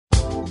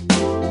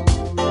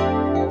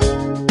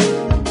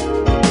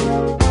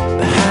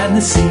Behind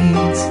the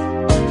scenes,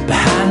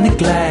 behind the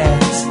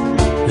glass,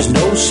 there's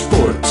no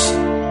sports.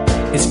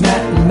 It's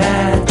Matt and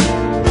Matt,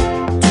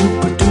 two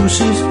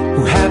producers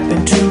who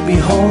happen to be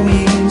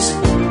homies,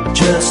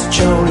 just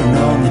joning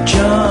on the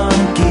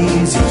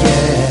junkies,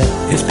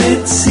 yeah. It's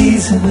bit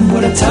season,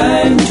 what a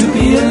time to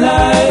be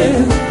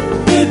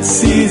alive. Bit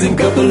season,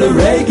 couple of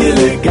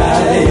regular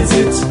guys.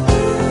 It's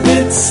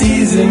bit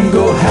season,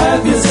 go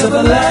have yourself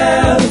a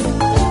laugh.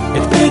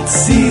 It's bit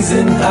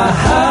season, ha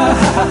ha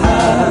ha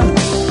ha.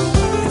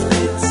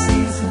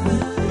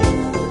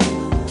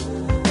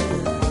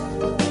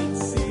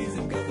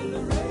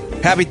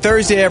 Happy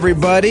Thursday,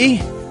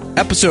 everybody.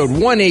 Episode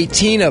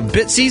 118 of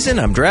Bit Season.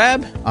 I'm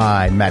Drab.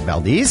 I'm Matt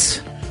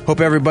Valdez. Hope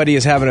everybody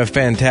is having a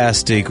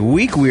fantastic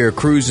week. We are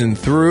cruising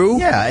through.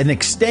 Yeah, an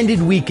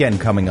extended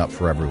weekend coming up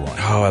for everyone.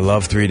 Oh, I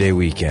love 3-day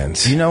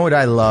weekends. You know what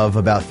I love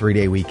about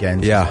 3-day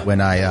weekends? Yeah. When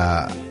I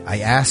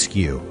ask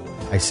you,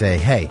 I say,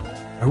 hey,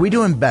 are we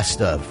doing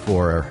best of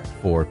for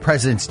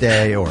President's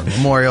Day or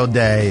Memorial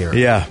Day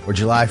or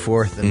July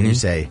 4th? And you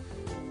say,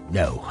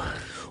 no.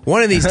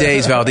 One of these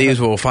days,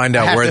 Valdez will find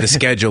out where the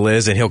schedule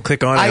is, and he'll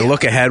click on it and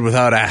look ahead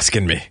without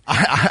asking me.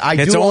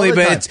 I do all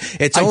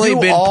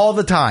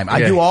the time.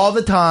 I do all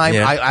the time.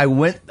 Yeah. I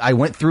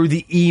went through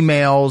the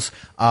emails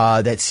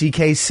that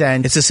CK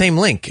sent. It's the same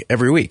link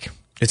every week.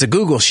 It's a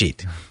Google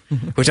Sheet,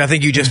 which I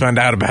think you just found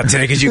out about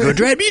today because you go,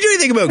 Drab, you do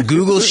anything about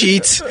Google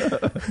Sheets?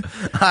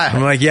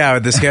 I'm like, yeah,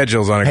 the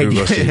schedule's on a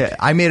Google Sheet.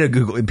 I made a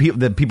Google.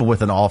 The people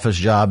with an office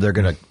job, they're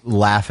going to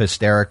laugh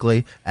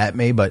hysterically at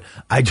me, but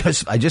I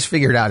just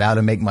figured out how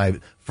to make my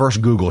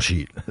first Google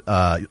Sheet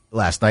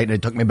last night, and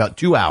it took me about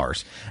 2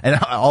 hours. And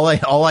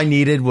all I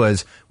needed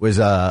was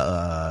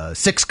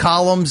 6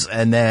 columns,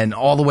 and then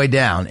all the way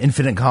down,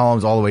 infinite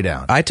columns all the way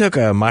down. I took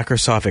a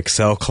Microsoft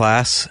Excel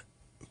class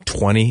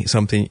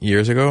 20-something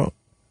years ago.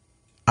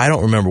 I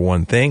don't remember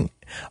one thing.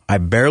 I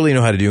barely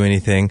know how to do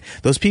anything.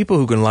 Those people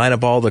who can line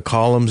up all the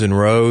columns and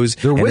rows,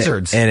 they're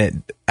wizards. And it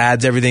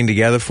adds everything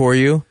together for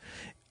you.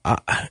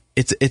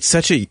 It's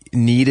such a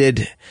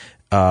needed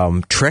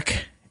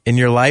trick in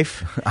your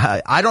life.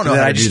 I don't know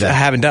how to do that. I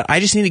haven't done. I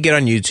just need to get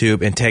on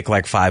YouTube and take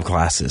like 5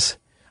 classes.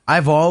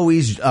 I've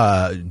always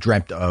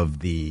dreamt of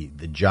the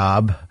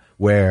job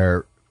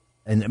where,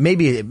 and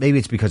maybe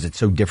it's because it's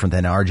so different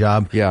than our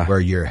job, where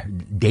you're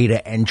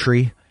data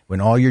entry, when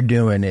all you're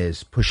doing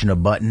is pushing a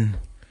button.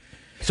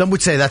 Some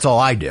would say that's all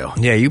I do.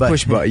 Yeah, you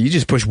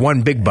just push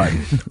one big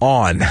button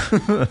on.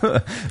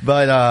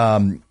 But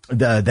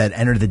that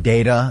enter the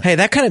data. Hey,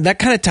 that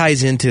kind of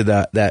ties into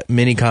that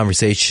mini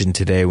conversation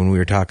today when we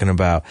were talking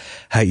about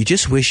how you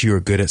just wish you were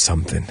good at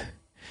something.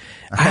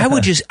 I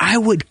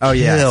would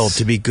kill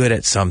to be good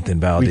at something,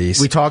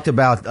 Valdez. We talked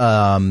about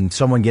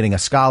someone getting a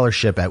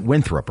scholarship at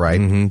Winthrop, right?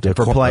 Mm-hmm.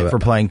 For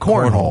playing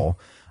cornhole.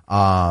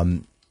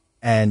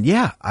 And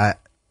yeah,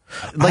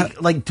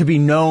 like to be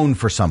known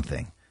for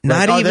something.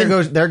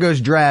 There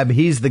goes Drab.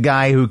 He's the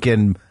guy who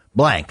can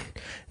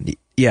blank.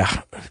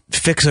 Yeah,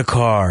 fix a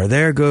car.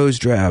 There goes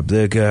Drab.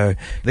 The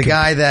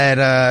guy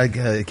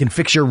that can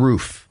fix your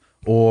roof,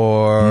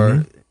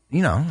 or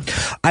you know.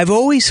 I've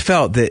always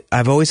felt that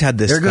I've always had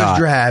this. There goes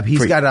Drab.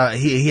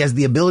 He has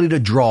the ability to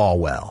draw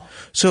well.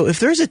 So if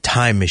there's a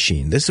time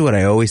machine, this is what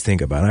I always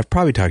think about. And I've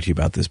probably talked to you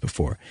about this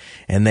before.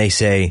 And they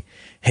say,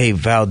 "Hey,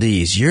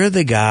 Valdez, you're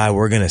the guy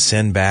we're going to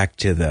send back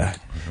to the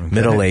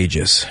Middle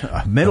Ages.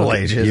 Middle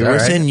Ages. We're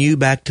sending you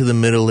back to the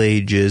Middle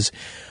Ages.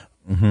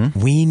 Mm-hmm.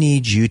 We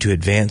need you to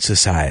advance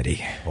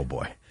society." Oh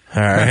boy!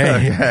 All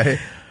right. Okay.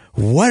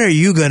 What are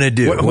you going to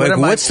do?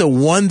 What's the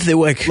one thing?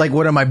 Like,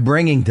 what am I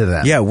bringing to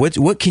them? Yeah.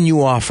 What can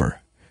you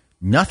offer?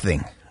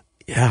 Nothing.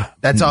 Yeah.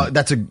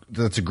 That's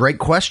a great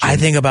question. I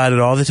think about it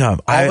all the time.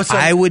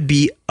 I would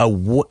be a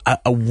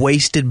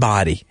wasted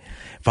body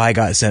if I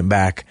got sent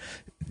back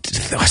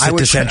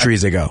to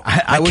centuries ago.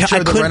 I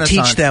couldn't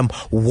teach them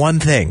one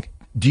thing.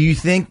 Do you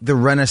think the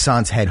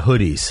Renaissance had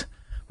hoodies?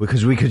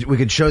 Because we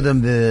could show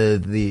them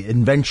the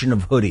invention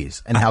of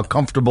hoodies and how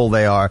comfortable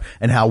they are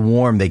and how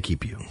warm they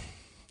keep you.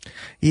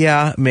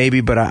 Yeah,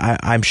 maybe, but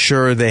I'm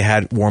sure they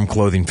had warm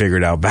clothing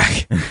figured out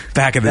back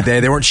in the day.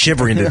 They weren't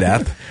shivering to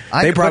death.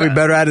 They probably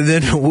better at it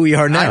than we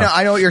are now.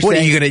 I know what you're saying. What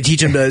are you going to teach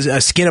them to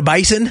skin a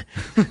bison?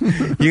 I'm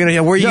going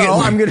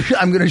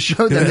to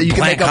show them that you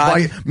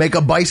can make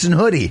a bison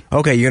hoodie.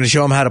 Okay, you're going to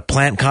show them how to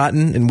plant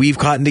cotton and weave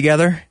cotton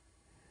together?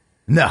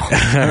 No. All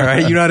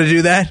right, you know how to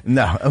do that?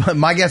 No.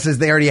 My guess is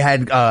they already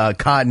had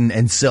cotton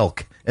and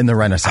silk in the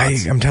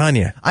Renaissance. I'm telling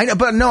you. I know,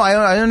 but no,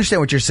 I understand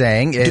what you're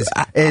saying.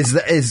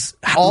 Is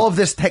all of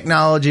this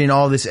technology and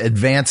all this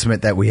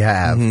advancement that we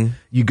have? Mm-hmm.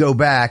 You go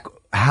back.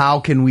 How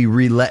can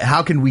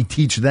we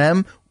teach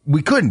them?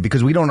 We couldn't,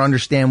 because we don't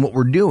understand what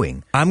we're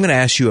doing. I'm going to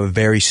ask you a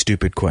very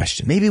stupid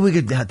question. Maybe we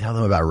could tell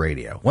them about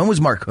radio. When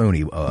was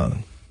Marconi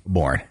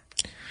born?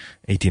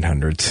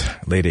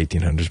 1800s, late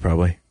 1800s,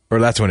 probably. Or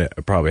that's when it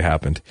probably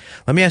happened.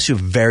 Let me ask you a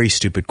very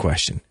stupid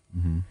question.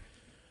 Mm-hmm.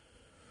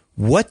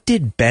 What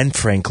did Ben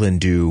Franklin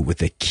do with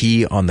the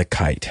key on the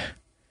kite?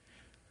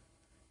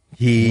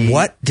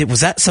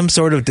 Was that some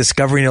sort of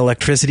discovering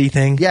electricity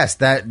thing? Yes,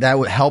 that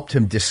helped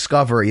him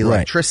discover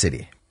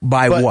electricity.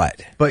 By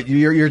what? But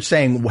you're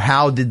saying,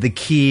 how did the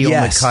key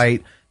on the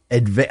kite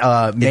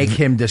make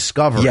him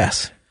discover?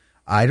 Yes.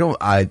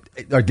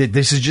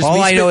 This is just all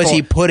me I know is spitballing.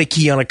 he put a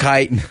key on a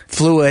kite,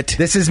 flew it.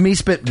 This is me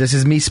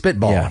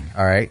spitballing. Yeah.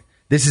 All right.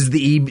 This is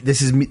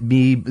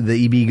me,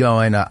 the EB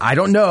going. I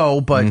don't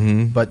know, but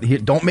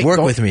don't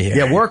work with me here.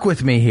 Yeah, work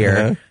with me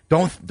here.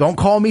 Uh-huh. Don't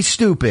call me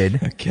stupid.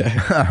 Okay.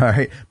 All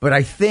right. But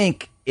I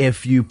think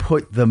if you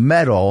put the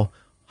metal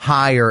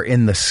higher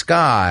in the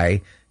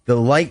sky, the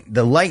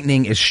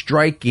lightning is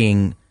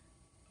striking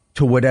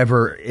to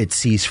whatever it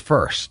sees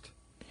first.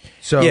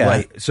 So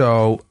Yeah.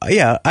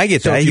 I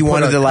get that. He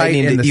wanted the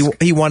lightning.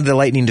 He wanted the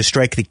lightning to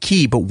strike the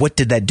key, but what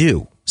did that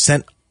do?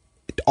 Sent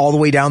all the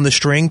way down the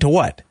string to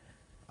what?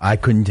 I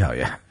couldn't tell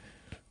you.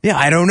 Yeah,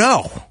 I don't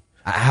know.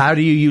 How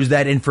do you use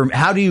that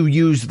How do you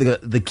use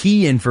the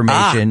key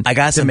information? I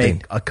got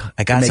something. I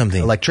got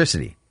something.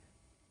 Electricity.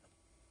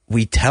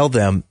 We tell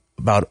them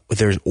about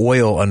there's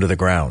oil under the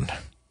ground.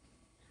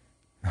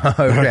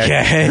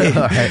 Okay.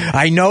 Right.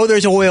 I know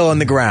there's oil on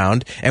the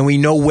ground, and we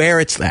know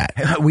where it's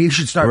at. We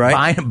should start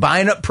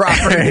buying up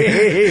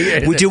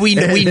property. We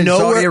know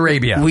Saudi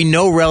Arabia. We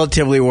know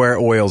relatively where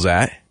oil's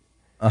at.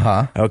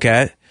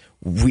 Okay.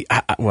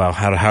 How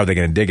are they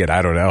going to dig it?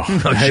 I don't know.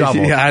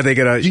 Shovel. How are they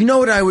going to? Do you know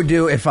what I would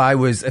do if I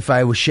was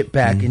shipped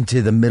back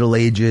into the Middle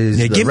Ages?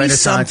 Yeah, the give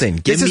Renaissance? me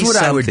something. This is what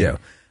I would do.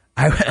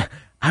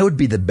 I would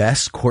be the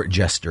best court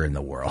jester in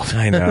the world.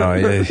 I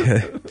know.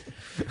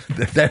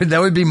 That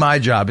would be my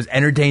job, is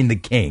entertain the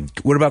king.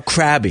 What about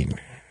crabbing?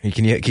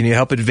 Can you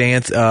help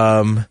advance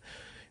all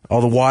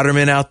the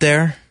watermen out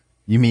there?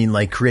 You mean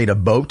like create a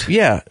boat?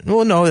 Yeah.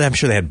 Well, no, I'm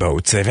sure they had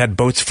boats. They've had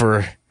boats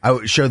for... I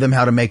would show them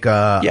how to make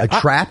a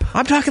trap?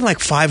 I'm talking like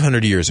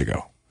 500 years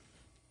ago.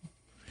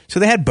 So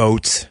they had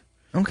boats.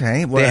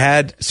 Okay. They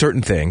had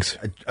certain things.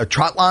 A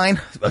trot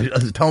line?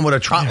 Tell them what a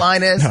trot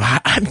line is? No,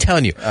 I'm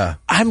telling you,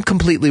 I'm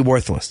completely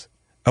worthless.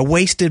 A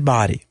wasted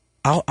body.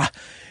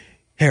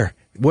 Here.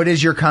 What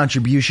is your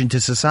contribution to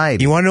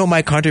society? You want to know what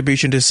my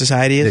contribution to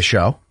society is? The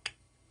show?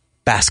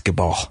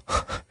 Basketball.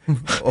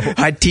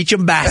 I'd teach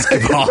them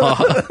basketball. All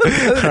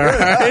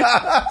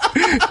right?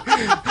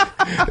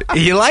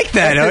 You like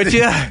that, don't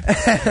you?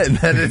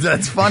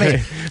 That's funny.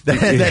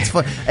 That's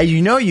funny. And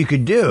you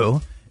could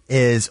do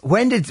is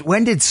when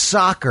did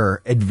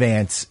soccer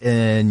advance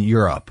in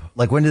Europe?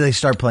 Like when did they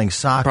start playing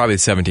soccer? Probably the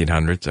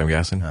 1700s, I'm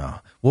guessing. Oh.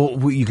 Well,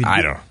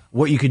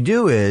 what you could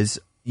do is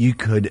you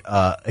could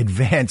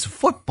advance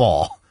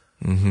football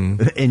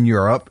in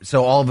Europe.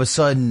 So all of a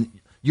sudden,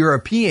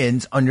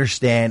 Europeans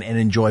understand and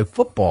enjoy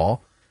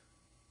football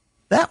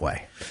that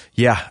way.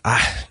 Yeah.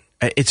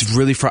 It's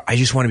really I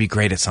just want to be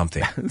great at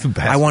something.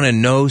 I want to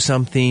know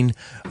something.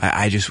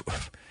 I don't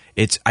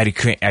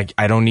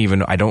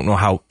know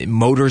how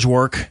motors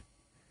work.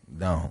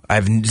 No. I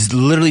have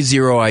literally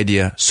zero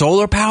idea.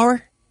 Solar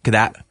power?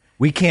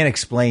 We can't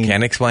explain.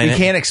 Can't explain it? We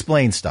can't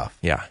explain stuff.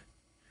 Yeah.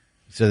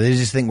 So they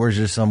just think we're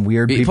just some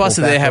weird people. Plus,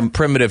 they have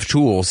primitive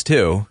tools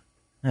too.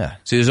 Yeah.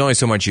 So there's only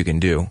so much you can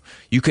do.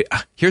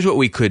 Here's what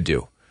we could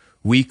do.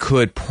 We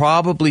could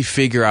probably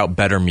figure out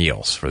better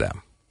meals for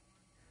them.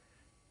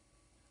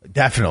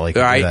 Definitely.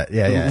 All right.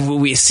 Yeah.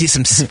 We see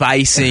some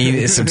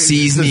spicing, some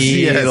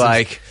seasoning.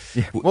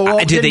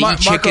 Did they eat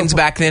chickens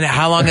back then?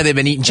 How long have they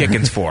been eating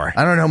chickens for?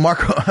 I don't know.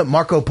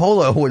 Marco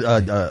Polo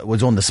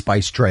was on the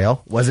spice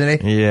trail,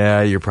 wasn't he?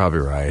 Yeah, you're probably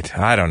right.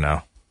 I don't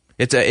know.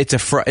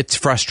 It's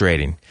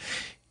frustrating.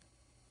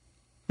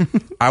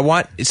 I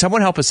want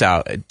someone help us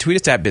out. Tweet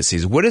us at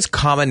Bitseas. What is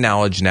common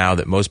knowledge now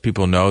that most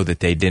people know that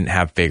they didn't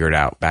have figured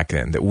out back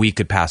then that we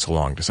could pass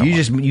along to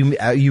someone?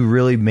 You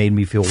really made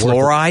me feel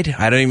fluoride.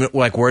 I don't even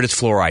where does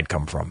fluoride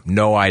come from?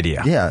 No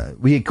idea. Yeah,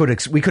 we could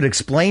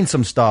explain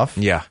some stuff.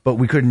 Yeah, but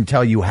we couldn't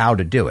tell you how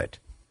to do it.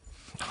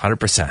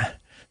 100%.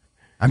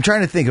 I'm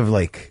trying to think of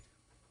like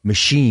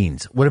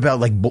machines. What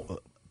about like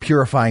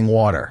purifying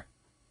water,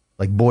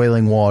 like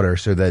boiling water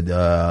so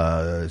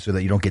that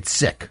you don't get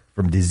sick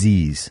from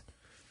disease.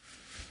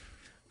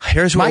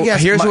 Here's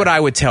what I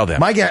would tell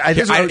them. I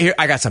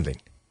got something.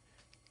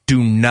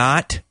 Do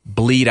not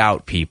bleed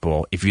out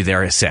people if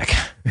they're sick.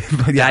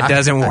 That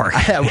doesn't work.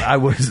 I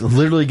was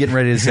literally getting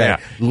ready to say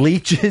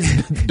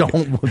leeches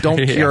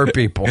don't cure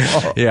people.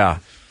 Yeah.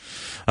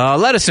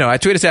 Let us know.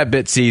 Tweet us at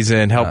Bitseas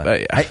and help.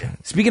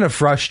 Speaking of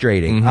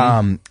frustrating,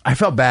 I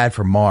felt bad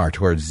for Maher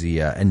towards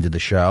the end of the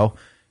show.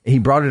 He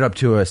brought it up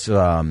to us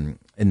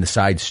in the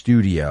side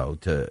studio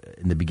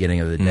in the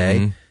beginning of the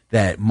day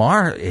that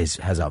Maher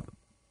has a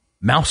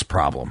mouse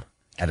problem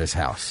at his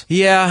house.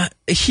 Yeah,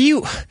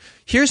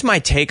 here's my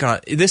take on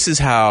this. Is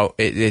how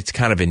it's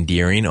kind of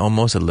endearing,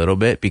 almost a little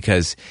bit,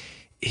 because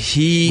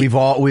we've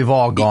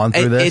all gone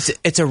through this.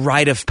 It's a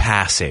rite of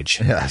passage.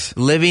 Yes,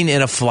 living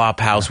in a flop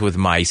house with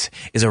mice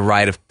is a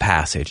rite of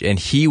passage, and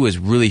he was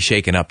really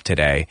shaken up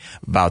today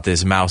about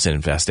this mouse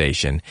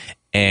infestation,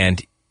 and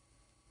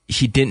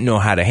he didn't know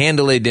how to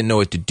handle it. Didn't know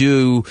what to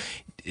do.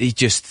 he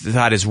just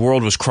thought his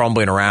world was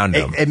crumbling around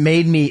him. It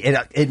made me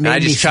smile.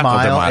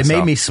 It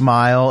made me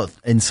smile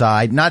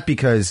inside, not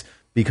because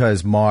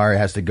Maher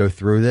has to go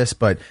through this,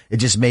 but it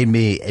just made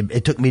me.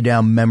 It took me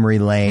down memory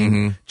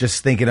lane,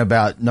 just thinking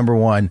about, number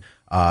one,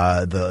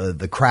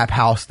 the crap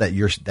house that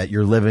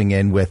you're living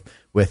in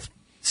with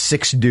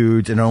 6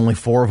 dudes, and only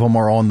 4 of them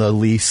are on the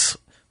lease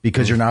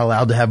because you're not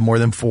allowed to have more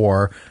than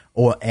 4,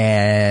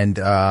 and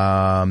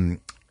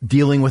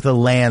dealing with a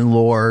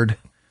landlord.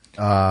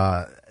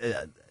 I'll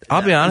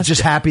be honest.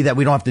 Just happy that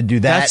we don't have to do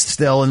that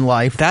still in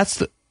life. That's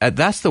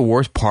the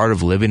worst part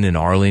of living in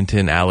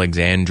Arlington,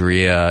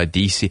 Alexandria,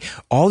 DC.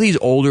 All these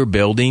older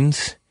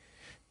buildings,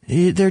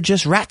 they're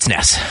just rat's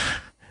nests.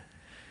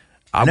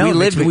 We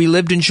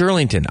lived in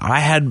Shirlington. I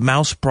had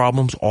mouse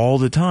problems all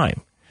the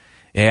time.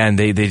 And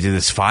they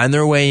just find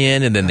their way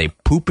in, and then they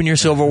poop in your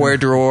silverware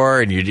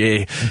drawer, and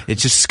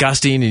it's just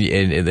disgusting,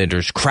 and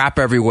there's crap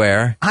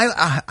everywhere.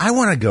 I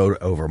want to go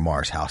over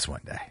Maher's house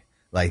one day.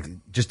 Like,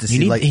 just to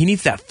see, he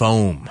needs that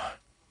foam,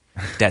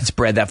 that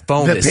spread, that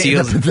foam that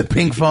seals the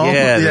pink foam.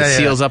 Yeah,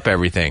 seals up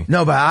everything.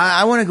 No, but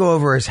I want to go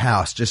over his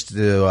house just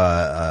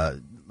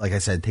to, like I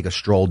said, take a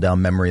stroll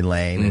down memory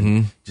lane,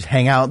 and just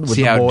hang out with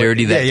see the how boys.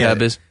 Dirty that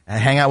tub is. And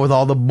hang out with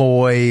all the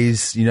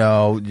boys.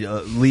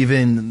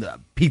 Leaving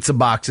pizza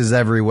boxes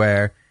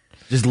everywhere.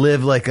 Just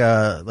live like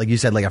you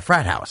said, like a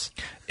frat house.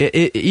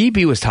 EB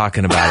was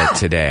talking about it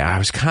today. I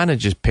was kind of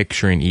just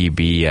picturing EB.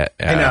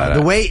 I know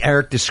the way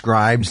Eric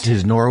describes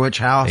his Norwich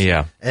house.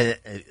 Yeah,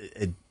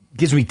 it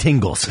gives me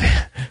tingles.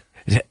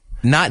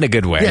 Not in a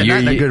good way. Yeah,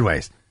 not in a good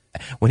ways.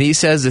 When he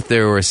says that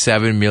there were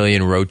 7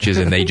 million roaches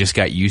and they just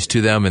got used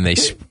to them and they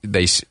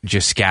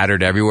just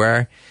scattered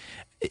everywhere,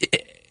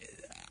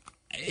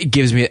 it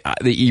gives me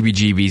the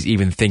EBGBs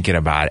even thinking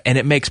about it. And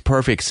it makes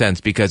perfect sense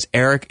because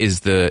Eric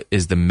is the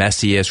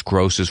messiest,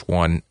 grossest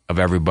one of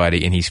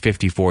everybody, and he's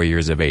 54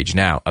 years of age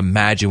now.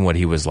 Imagine what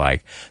he was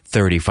like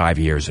 35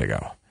 years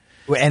ago.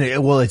 And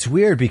it's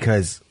weird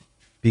because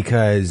think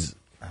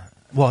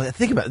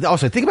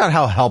about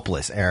how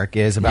helpless Eric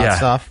is about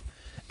stuff.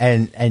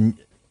 And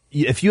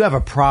if you have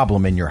a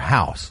problem in your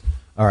house,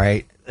 all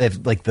right,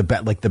 if like the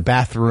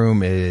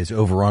bathroom is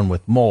overrun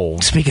with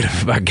mold. Speaking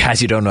of about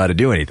guys who don't know how to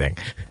do anything,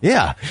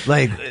 yeah,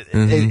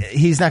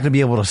 he's not going to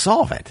be able to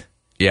solve it.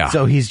 Yeah.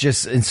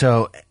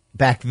 So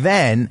back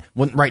then,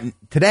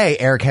 today,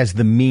 Eric has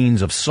the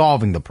means of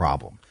solving the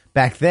problem.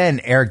 Back then,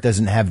 Eric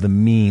doesn't have the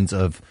means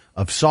of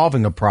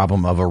solving a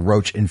problem of a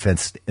roach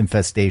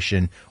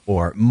infestation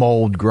or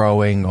mold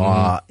growing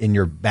in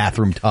your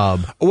bathroom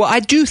tub. Well, I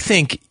do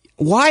think.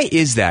 Why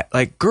is that?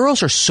 Like,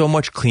 girls are so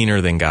much cleaner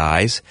than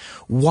guys.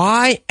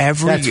 Why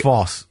That's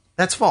false.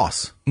 That's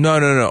false.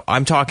 No.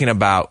 I'm talking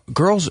about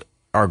girls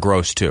are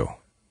gross too.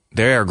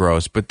 They are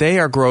gross, but they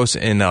are gross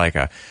in like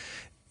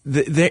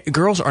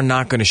girls are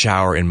not going to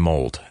shower in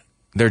mold.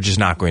 They're just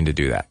not going to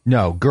do that.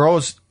 No, a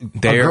girl's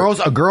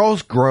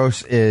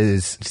gross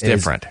is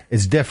different.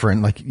 It's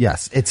different. Like,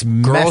 yes, it's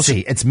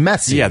messy. It's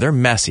messy. Yeah, they're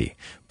messy.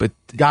 But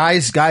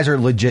guys are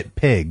legit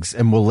pigs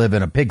and will live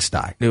in a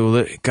pigsty.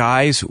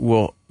 Guys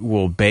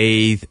will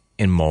bathe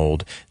in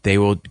mold. They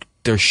will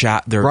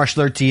brush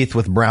their teeth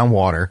with brown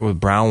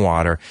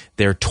water.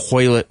 Their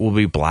toilet will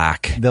be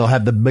black. They'll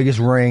have the biggest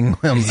ring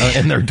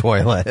in their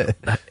toilet.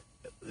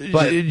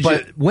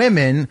 But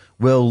women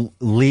will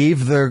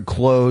leave their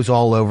clothes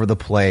all over the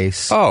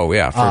place. Oh,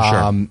 yeah, for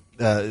sure.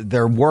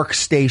 Their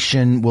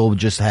workstation will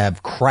just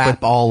have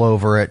crap all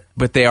over it.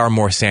 But they are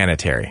more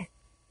sanitary.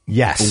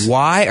 Yes.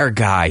 Why are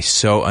guys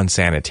so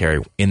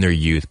unsanitary in their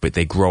youth, but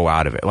they grow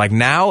out of it? Like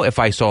now, if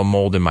I saw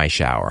mold in my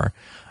shower,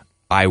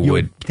 I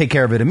would take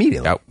care of it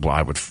immediately.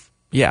 I would.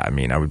 Yeah,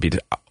 I would be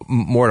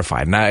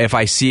mortified. Now, if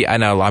I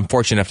know I'm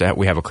fortunate enough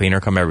we have a cleaner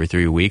come every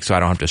 3 weeks, so I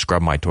don't have to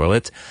scrub my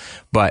toilets.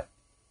 But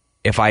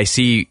if I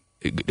see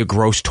the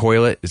gross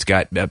toilet, it's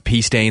got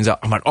pee stains up,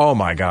 I'm like, oh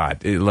my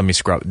God, let me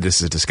scrub.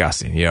 This is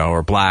disgusting,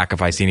 or black.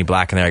 If I see any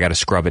black in there, I got to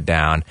scrub it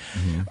down.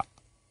 Mm-hmm.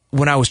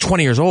 When I was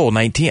 20 years old,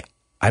 19,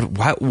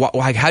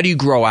 how do you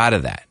grow out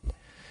of that?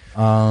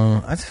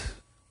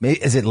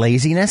 Is it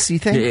laziness, you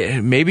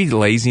think? Maybe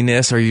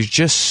laziness, or you're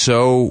just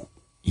so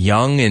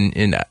young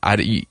and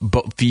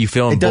you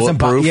feeling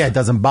bulletproof? It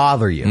doesn't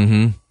bother you.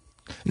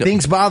 Mm-hmm.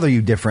 Things bother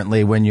you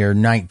differently when you're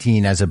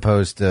 19 as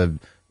opposed to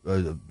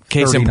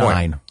 39. In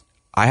point,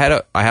 I had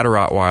a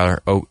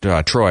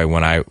Rottweiler, Troy,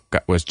 when I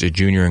was a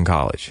junior in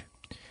college.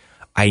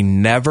 I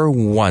never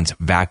once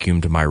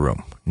vacuumed my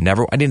room.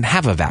 Never. I didn't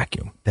have a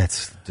vacuum.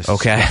 That's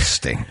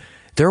disgusting. Okay.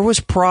 There was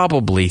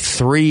probably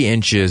 3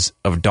 inches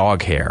of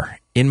dog hair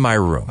in my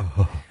room.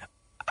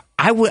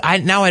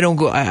 Now I don't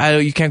go.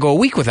 You can't go a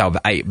week without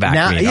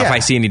vacuuming. If I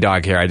see any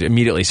dog hair, I'd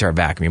immediately start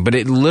vacuuming. But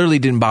it literally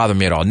didn't bother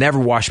me at all. Never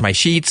washed my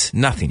sheets.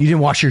 Nothing. You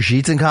didn't wash your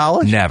sheets in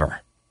college? Never.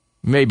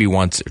 Maybe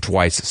once or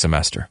twice a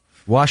semester.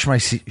 Wash my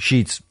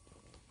sheets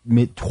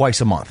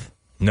twice a month.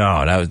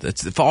 No, it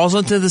falls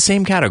into the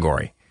same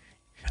category.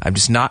 I'm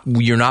just not.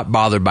 You're not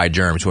bothered by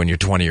germs when you're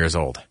 20 years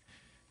old.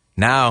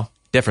 Now,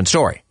 different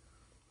story.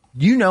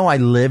 I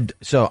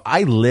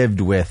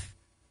lived with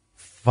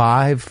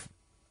 5.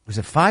 Was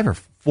it 5 or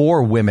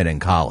 4 women in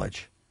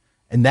college,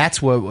 and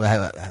that's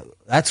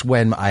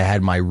when I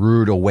had my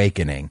rude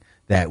awakening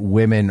that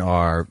women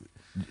are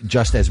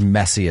just as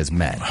messy as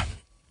men.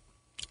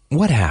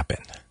 What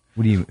happened?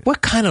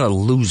 What kind of a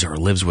loser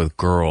lives with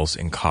girls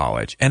in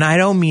college? And I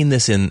don't mean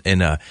this in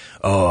a,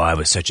 I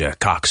was such a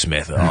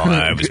cocksmith.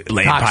 I was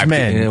laying pipe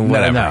to,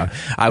 whatever. No.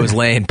 I was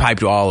laying pipe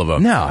to all of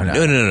them.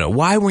 No.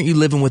 Why weren't you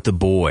living with the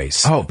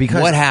boys? Oh,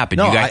 because what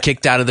happened? You got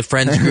kicked out of the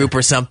friends group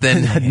or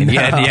something? And you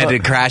had to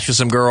crash with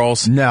some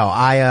girls? No,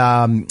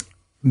 I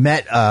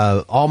met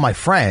all my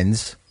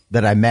friends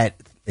that I met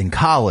in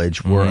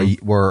college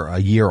were a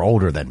year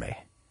older than me.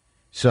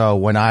 So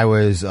when I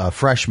was a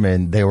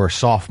freshman, they were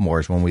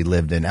sophomores when we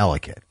lived in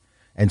Ellicott.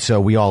 And so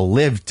we all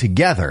lived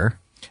together.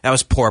 That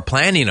was poor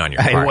planning on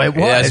your part. It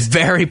was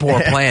very poor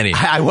planning.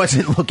 I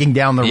wasn't looking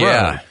down the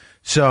road.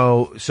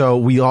 So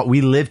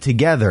we lived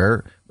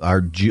together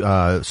our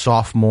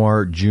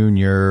sophomore,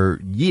 junior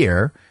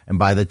year. And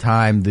by the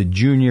time the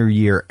junior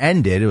year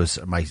ended, it was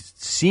my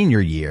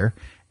senior year.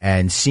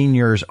 And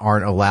seniors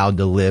aren't allowed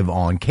to live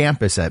on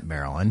campus at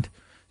Maryland.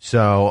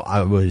 So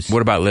I was...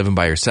 What about living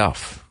by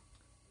yourself?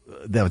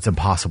 That it's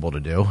impossible to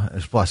do.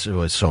 Plus, it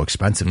was so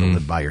expensive to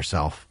live by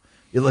yourself.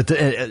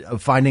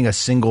 Finding a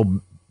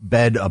single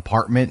bed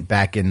apartment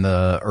back in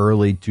the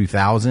early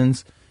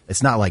 2000s,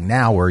 it's not like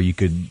now where you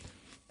could.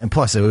 And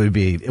plus, it would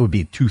be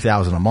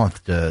 $2,000 a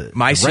month to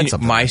rent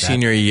something. My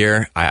senior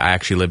year, I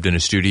actually lived in a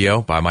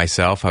studio by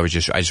myself. I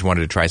just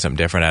wanted to try something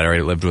different. I'd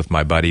already lived with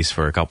my buddies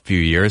for a few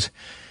years.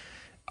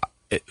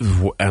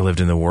 I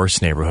lived in the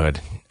worst neighborhood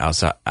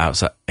outside,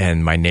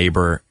 and my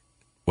neighbor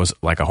was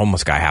like a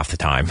homeless guy half the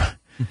time.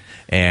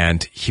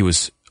 And he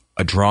was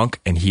a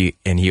drunk, and he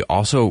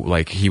also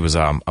he was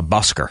a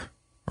busker,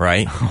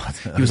 right?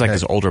 He was like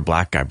this older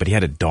black guy, but he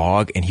had a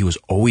dog, and he was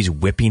always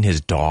whipping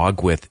his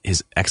dog with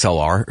his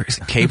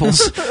XLR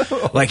cables,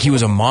 like he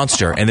was a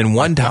monster. And then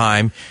one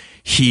time,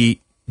 he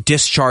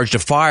discharged a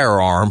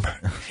firearm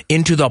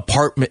into the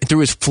apartment through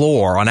his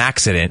floor on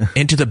accident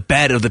into the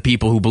bed of the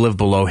people who lived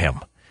below him.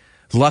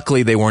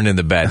 Luckily, they weren't in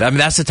the bed. I mean,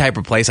 that's the type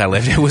of place I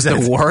lived. It was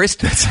the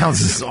worst. That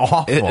sounds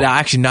awful.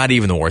 Actually, not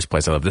even the worst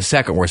place I lived. The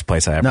second worst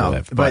place I ever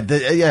lived. But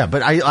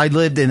I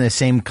lived in the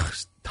same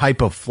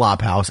type of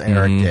flop house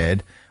Eric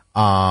did.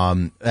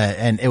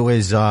 And it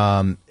was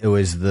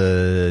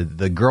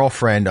the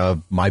girlfriend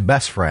of my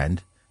best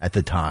friend at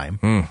the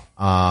time.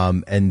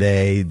 And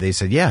they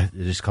said, yeah,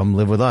 just come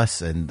live with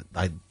us. And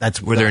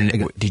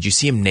did you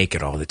see them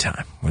naked all the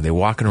time? Were they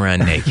walking around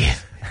naked?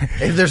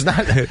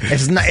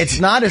 It's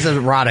not as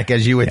erotic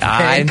as you would think.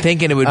 I'm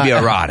thinking it would be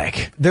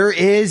erotic. There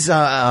is.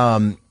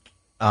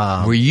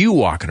 Were you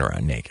walking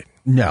around naked?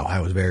 No, I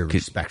was very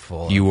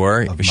respectful. You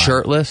were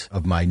shirtless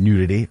of my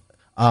nudity.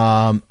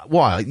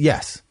 Well,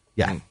 yes,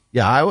 yeah.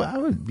 I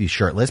would be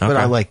shirtless, but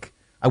I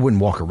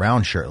wouldn't walk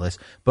around shirtless.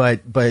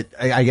 But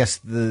I guess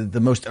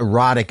the most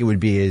erotic it would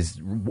be is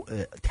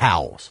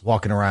towels,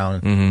 walking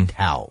around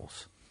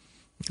towels,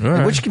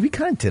 which can be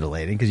kind of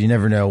titillating because you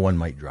never know one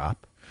might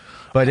drop.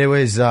 But it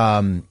was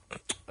a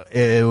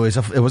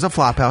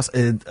flop house.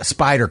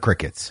 Spider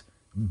crickets,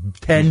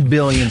 10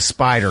 billion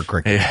spider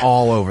crickets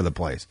all over the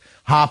place,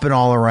 hopping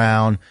all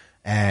around,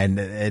 and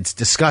it's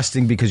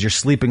disgusting because you're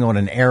sleeping on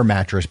an air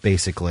mattress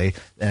basically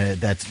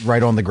that's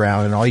right on the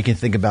ground, and all you can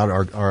think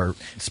about are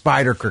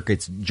spider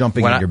crickets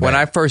jumping in your bed. When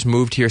I first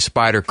moved here,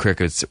 spider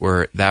crickets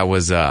that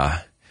was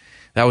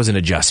an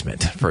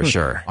adjustment for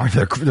sure.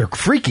 They're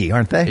freaky,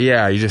 aren't they?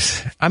 Yeah,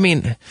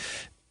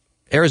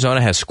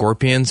 Arizona has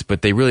scorpions,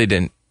 but they really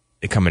didn't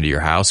come into your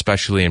house,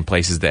 especially in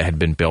places that had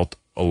been built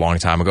a long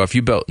time ago. If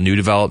you built new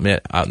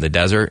development out in the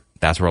desert,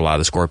 that's where a lot of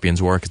the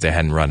scorpions were because they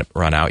hadn't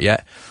run out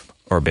yet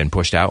or been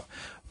pushed out.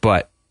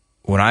 But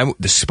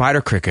the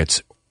spider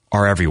crickets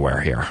are everywhere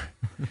here.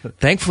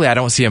 Thankfully, I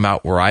don't see them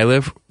out where I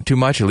live too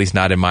much, at least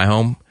not in my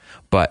home.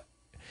 But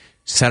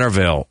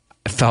Centerville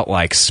felt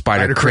like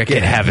spider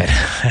cricket heaven.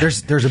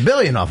 There's a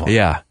billion of them.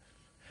 Yeah.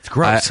 It's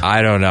gross.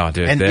 I don't know,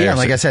 dude. And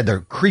like I said,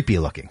 they're creepy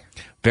looking.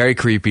 Very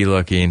creepy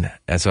looking.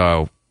 And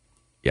so,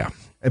 yeah.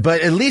 But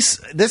at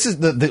least this is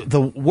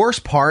the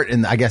worst part,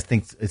 and I guess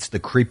think it's the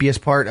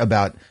creepiest part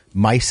about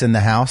mice in the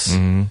house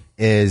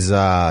is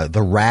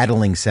the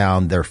rattling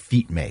sound their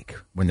feet make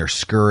when they're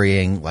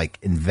scurrying like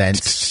in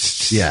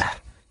vents. Yeah.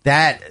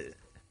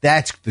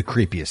 That's the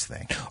creepiest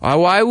thing.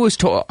 I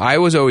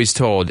was always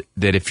told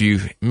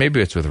that maybe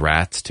it's with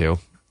rats too,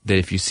 that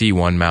if you see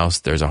one mouse,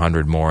 there's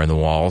 100 more in the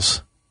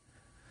walls.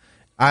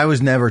 I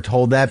was never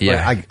told that,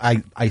 but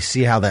I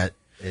see how that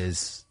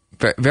is.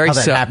 Very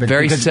seldom.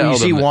 You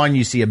see one,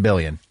 you see a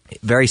billion.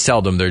 Very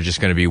seldom there's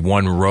just going to be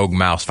one rogue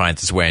mouse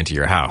finds its way into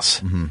your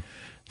house.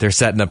 They're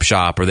setting up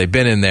shop, or they've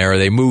been in there, or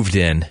they moved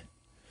in.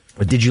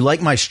 But did you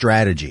like my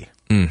strategy?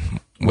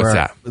 What's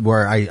that?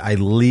 Where I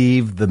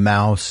leave the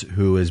mouse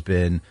who has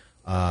been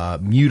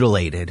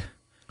mutilated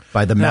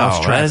by the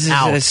mousetrap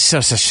out. That's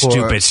just a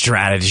stupid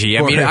strategy.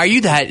 I mean, are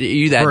you that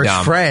for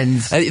dumb?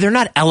 Friends, they're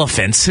not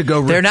elephants. To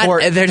go they're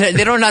report. not.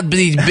 They don't have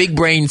these big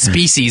brain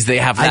species. They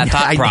have that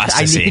thought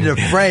processing. I need the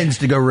friends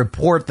to go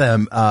report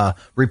them.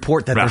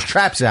 Report that there's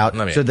traps out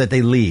so that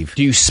they leave.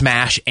 Do you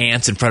smash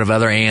ants in front of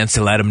other ants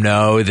to let them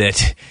know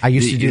that I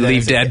used to do that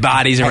leave dead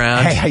bodies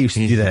around? Hey, I used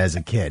to do that as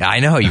a kid. I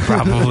know you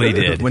probably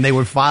did. When they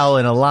would file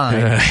in a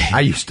line,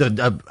 I used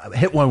to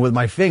hit one with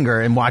my finger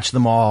and watch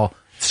them all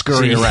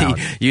scurry around.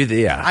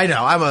 Yeah. I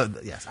know.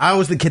 I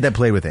was the kid that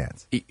played with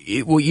ants.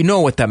 Well, you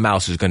know what that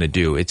mouse is going to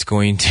do. It's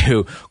going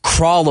to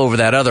crawl over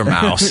that other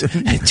mouse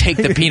and take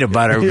the peanut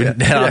butter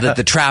now that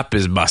the trap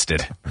is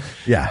busted.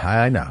 Yeah,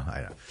 I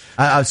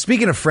know.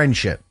 Speaking of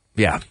friendship,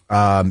 yeah,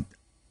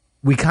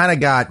 we kind of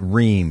got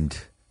reamed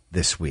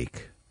this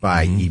week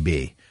by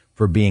EB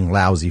for being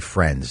lousy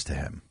friends to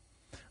him.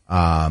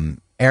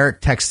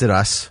 Eric texted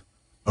us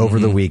over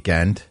the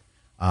weekend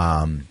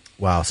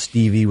while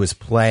Stevie was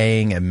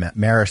playing and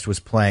Marist was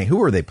playing. Who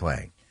were they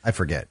playing? I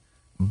forget.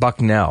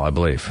 Bucknell, I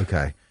believe.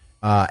 Okay.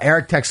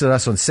 Eric texted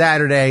us on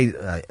Saturday,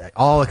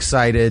 all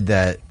excited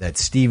that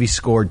Stevie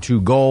scored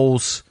 2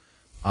 goals.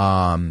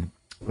 And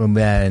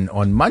then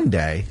on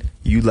Monday,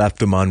 you left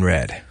them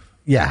unread.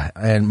 Yeah.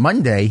 And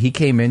Monday, he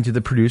came into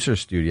the producer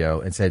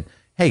studio and said,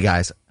 "Hey,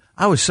 guys,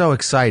 I was so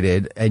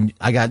excited, and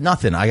I got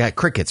nothing. I got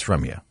crickets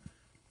from you.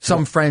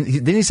 Some friend."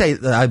 Didn't he say,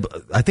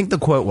 I think the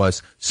quote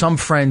was, "Some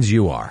friends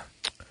you are."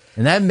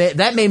 And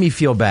that made me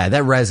feel bad.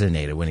 That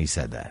resonated when he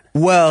said that.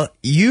 Well,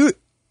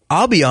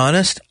 I'll be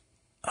honest.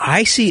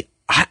 I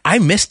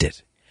missed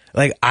it.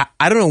 Like,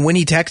 I don't know when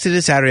he texted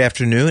it Saturday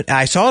afternoon.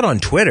 I saw it on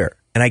Twitter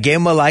and I gave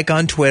him a like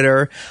on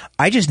Twitter.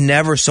 I just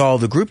never saw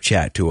the group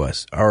chat to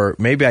us, or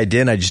maybe I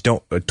did. I just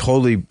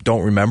totally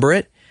don't remember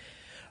it.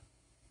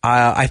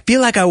 I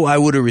feel like I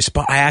would have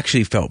responded. I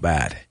actually felt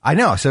bad. I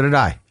know. So did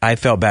I. I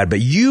felt bad,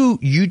 but you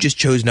just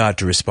chose not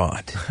to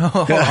respond.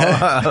 Hold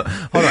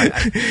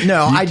on.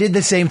 No, I did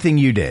the same thing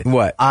you did.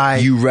 What?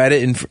 You read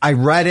it I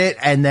read it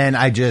and then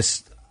I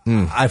just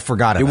I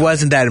forgot about it. It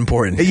wasn't that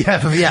important.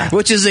 Yeah.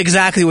 Which is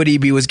exactly what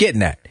EB was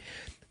getting at.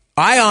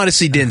 I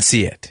honestly didn't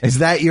see it. Is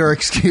that your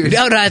excuse?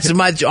 No, that's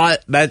my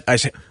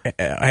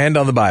hand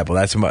on the Bible.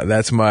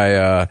 That's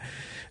my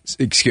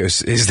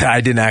excuse, is that I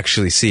didn't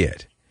actually see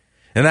it.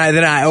 And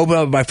then I open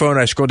up my phone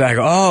and I scroll down and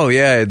I go, oh,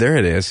 yeah, there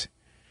it is.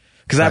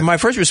 Because my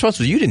first response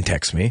was, you didn't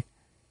text me.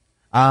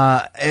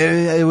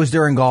 It was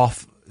during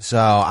golf, so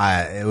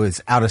it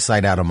was out of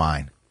sight, out of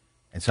mind.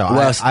 And so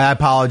I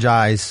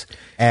apologize.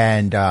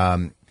 And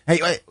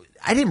hey,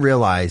 I didn't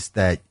realize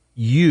that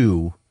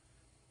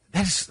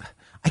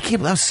I can't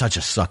believe that was such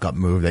a suck-up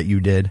move that you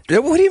did.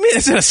 What do you mean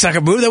it's not a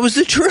suck-up move? That was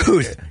the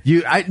truth.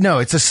 No,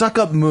 it's a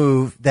suck-up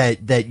move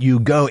that you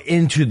go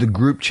into the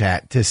group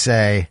chat to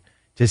say,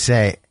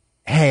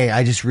 "Hey,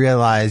 I just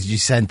realized you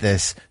sent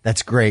this.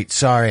 That's great.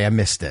 Sorry, I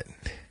missed it."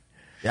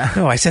 Yeah.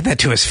 No, I said that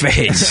to his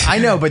face. I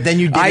know, but then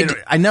you did it.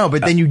 I know,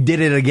 but then you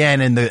did it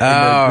again in the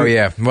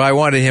yeah. Well, I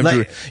wanted him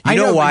to. You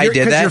know why I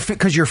did that?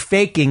 Because you're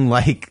faking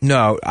like.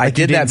 No, I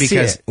did that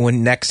because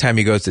when next time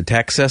he goes to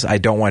text us, I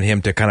don't want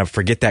him to kind of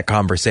forget that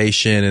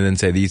conversation and then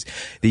say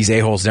these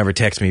a-holes never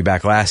texted me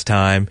back last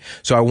time.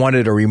 So I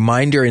wanted a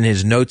reminder in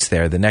his notes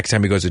there the next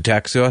time he goes to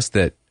text us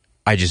that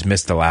I just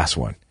missed the last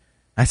one.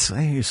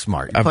 You're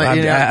smart. I'm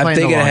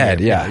thinking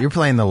ahead. Yeah, you're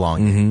playing the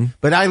long game.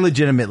 But I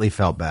legitimately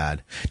felt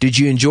bad. Did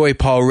you enjoy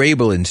Paul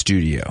Rabil in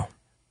studio?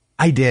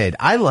 I did.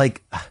 I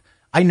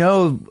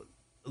know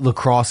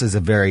lacrosse is a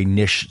very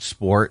niche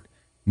sport,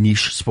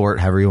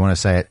 however you want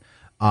to say it.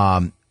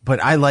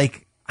 But I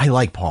like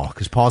Paul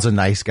because Paul's a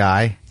nice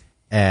guy,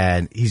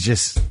 and he's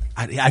just.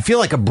 I feel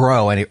like a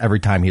bro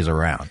every time he's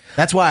around.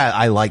 That's why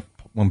I like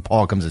when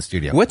Paul comes in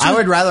studio. I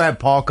would rather have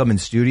Paul come in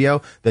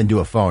studio than do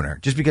a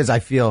phoner, just because I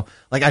feel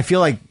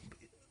like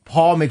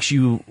Paul makes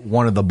you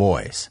one of the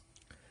boys.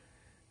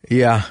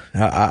 Yeah,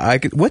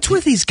 what's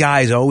with these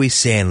guys always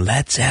saying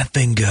 "let's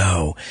effing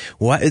go"?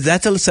 What is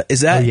that?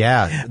 Oh,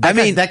 yeah,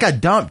 that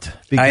got dumped.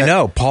 I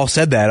know Paul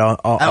said that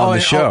on the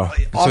show,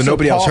 so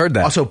nobody else heard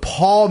that. Also,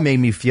 Paul made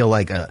me feel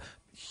like a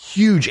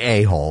huge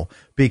a-hole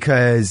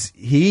because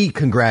he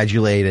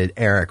congratulated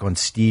Eric on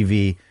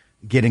Stevie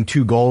getting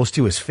 2 goals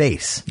to his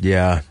face.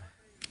 Yeah.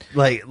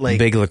 Like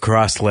big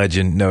lacrosse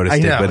legend noticed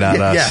it, but not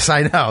us. Yes,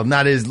 I know.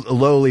 Not his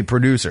lowly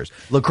producers.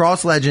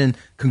 Lacrosse legend,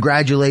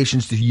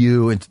 congratulations to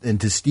you and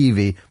to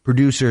Stevie.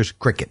 Producers,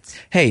 crickets.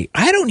 Hey,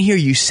 I don't hear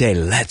you say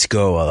 "let's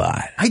go" a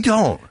lot. I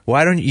don't.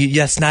 Why don't you?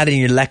 That's not in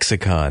your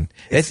lexicon.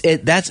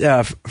 That's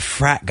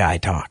frat guy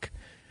talk.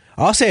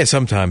 I'll say it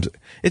sometimes.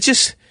 It's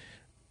just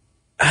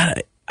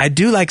I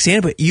do like saying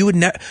it, but you would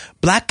never.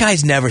 Black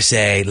guys never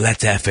say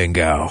 "let's effing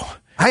go."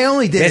 I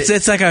only did.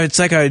 It's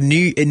like a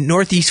new in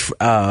Northeast.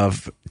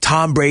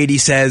 Tom Brady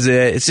says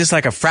it. It's just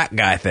like a frat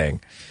guy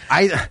thing.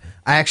 I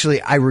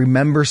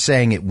remember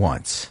saying it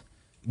once.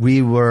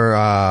 We were.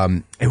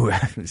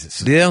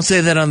 They don't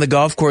say that on the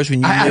golf course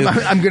when you.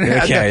 I'm gonna.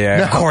 Okay, yeah,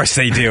 no. Of course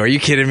they do. Are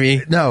you kidding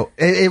me? No,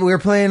 we're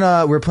playing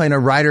a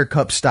Ryder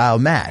Cup style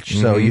match.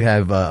 So you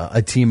have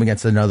a team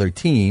against another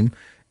team,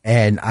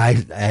 and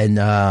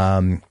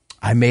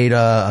I made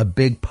a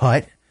big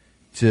putt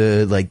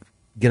to like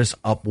get us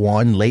up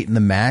 1 late in the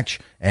match,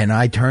 and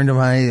I turned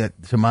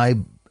to my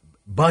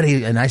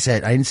buddy and I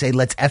said, I didn't say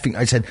let's effing,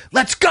 I said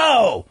let's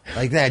go,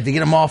 like that, to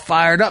get them all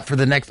fired up for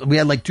the next. We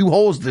had like 2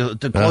 holes to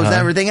close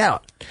everything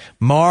out.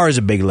 Maher is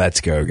a big let's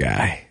go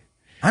guy.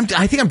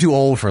 I think I'm too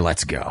old for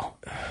let's go.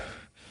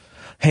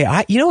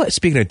 Hey, you know what?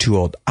 Speaking of too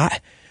old,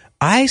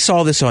 I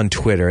saw this on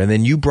Twitter, and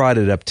then you brought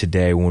it up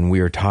today when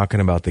we were talking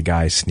about the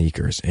guy's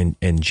sneakers and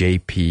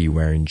JP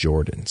wearing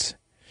Jordans.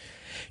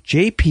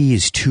 JP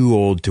is too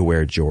old to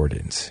wear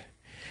Jordans.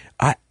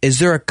 Is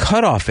there a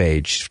cutoff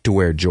age to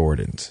wear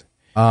Jordans?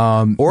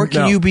 Or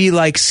can you be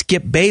like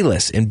Skip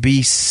Bayless and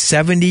be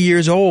 70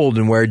 years old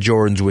and wear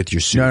Jordans with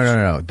your suits?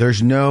 No.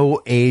 There's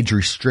no age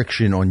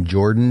restriction on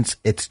Jordans.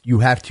 You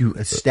have to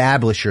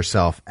establish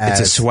yourself as...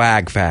 It's a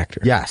swag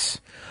factor. Yes.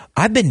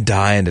 I've been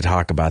dying to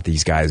talk about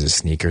these guys'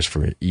 sneakers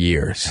for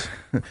years.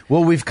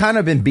 Well, we've kind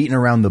of been beating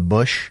around the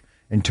bush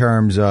in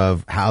terms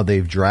of how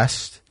they've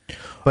dressed.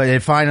 But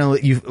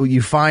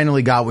you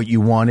finally got what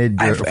you wanted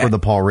for the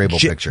Paul Rabil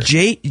picture.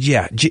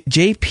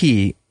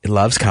 JP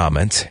loves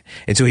comments,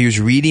 and so he was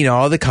reading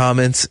all the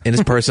comments in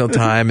his personal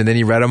time, and then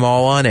he read them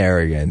all on air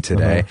again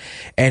today,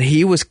 and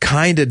he was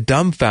kind of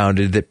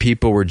dumbfounded that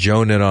people were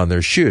joning on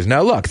their shoes.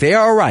 Now, look, they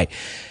are all right.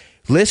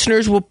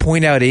 Listeners will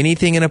point out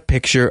anything in a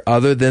picture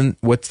other than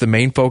what's the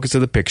main focus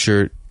of the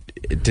picture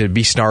to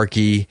be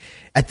snarky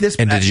and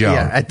to joke.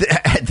 Yeah,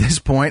 at this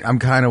point, I'm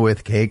kind of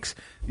with Cakes.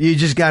 You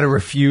just got to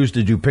refuse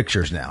to do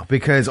pictures now,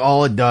 because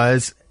all it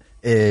does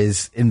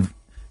is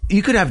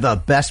you could have the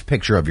best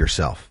picture of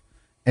yourself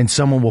and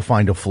someone will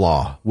find a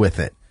flaw with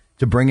it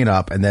to bring it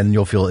up, and then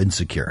you'll feel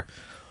insecure.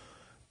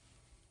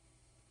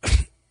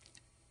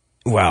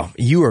 Well,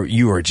 you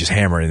were just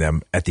hammering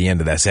them at the end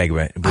of that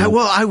segment.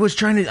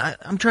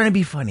 I'm trying to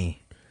be funny.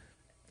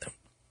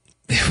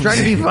 Trying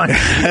to be funny.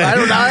 I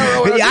don't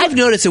know. I've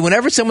noticed that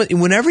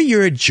whenever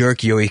you're a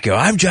jerk, you always go,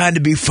 I'm trying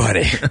to be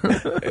funny.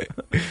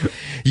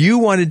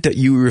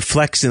 You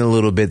reflect in a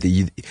little bit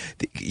that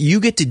you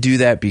get to do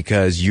that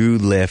because you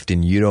lift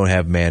and you don't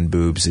have man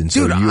boobs, and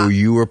so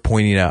you were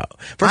pointing out.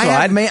 First of all,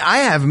 I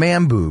have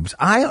man boobs.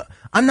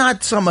 I'm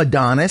not some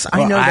Adonis.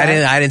 I know that.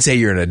 I didn't say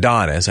you're an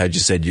Adonis. I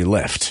just said you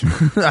lift.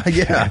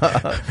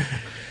 Yeah.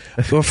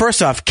 Well,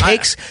 first off,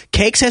 Cakes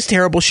has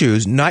terrible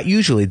shoes. Not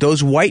usually.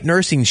 Those white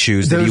nursing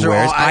shoes that he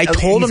wears, I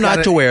told him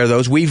not to wear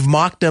those. We've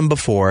mocked them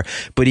before,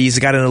 but he's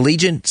got an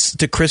allegiance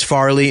to Chris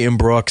Farley and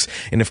Brooks,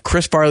 and if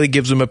Chris Farley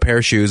gives him a pair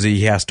of shoes,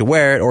 he has to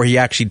wear it, or he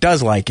actually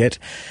does like it.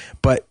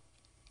 But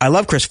I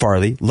love Chris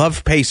Farley,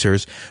 love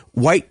Pacers.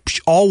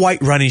 All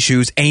white running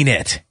shoes ain't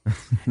it.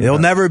 They'll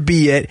never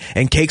be it,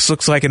 and Cakes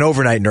looks like an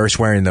overnight nurse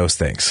wearing those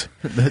things.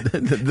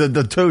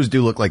 The toes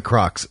do look like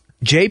Crocs.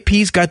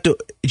 JP's got.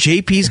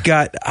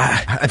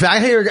 If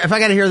I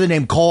got to hear the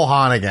name Cole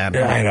Haan again,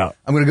 I know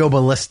I'm going to go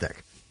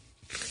ballistic.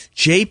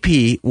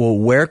 JP will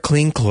wear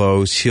clean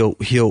clothes. He'll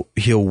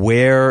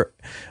wear.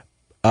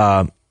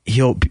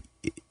 He'll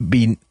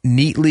be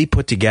neatly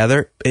put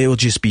together. It will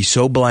just be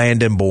so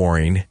bland and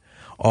boring.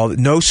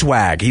 No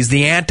swag. He's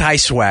the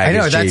anti-swag. I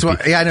know that's JP.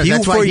 why. Yeah, I know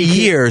that's why for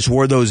years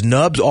wore those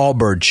Nubs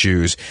Allbirds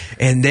shoes,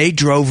 and they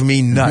drove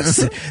me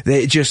nuts.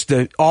 They just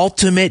the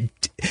ultimate.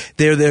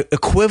 They're the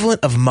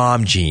equivalent of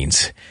mom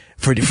jeans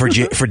for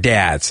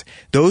dads.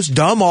 Those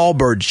dumb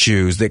Allbirds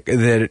shoes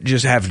that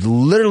just have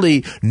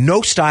literally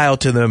no style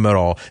to them at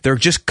all. They're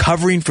just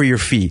covering for your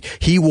feet.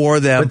 He wore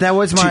them, but that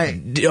was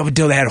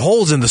until they had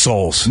holes in the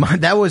soles.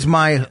 That was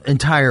my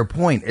entire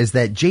point. Is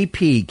that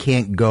JP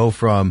can't go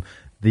from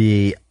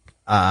the.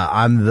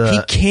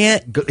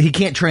 He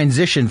can't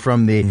transition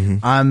from the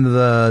I'm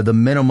the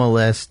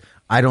minimalist.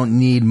 I don't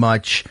need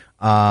much.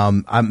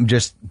 I'm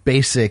just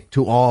basic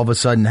to all of a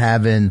sudden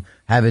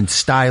having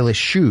stylish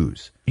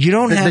shoes. You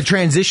don't have the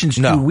transition's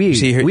too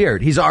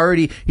weird. He's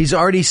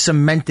already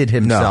cemented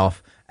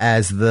himself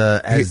as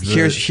the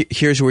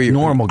here's where you're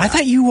normal guy. I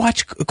thought you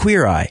watched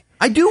Queer Eye.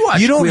 I do watch.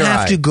 You don't Queer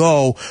have Eye. to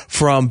go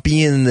from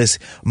being this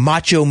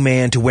macho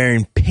man to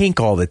wearing pink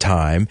all the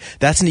time.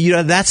 That's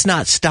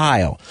not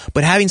style.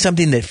 But having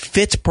something that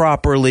fits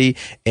properly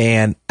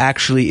and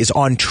actually is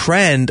on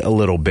trend a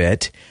little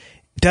bit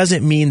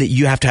doesn't mean that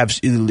you have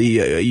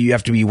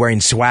to be wearing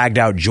swagged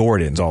out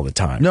Jordans all the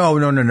time.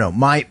 No.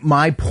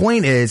 My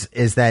point is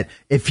that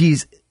if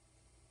he's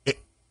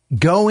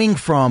going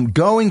from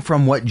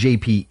what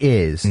JP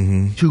is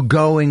to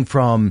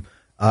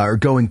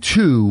going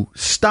to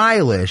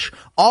stylish,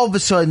 all of a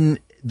sudden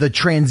the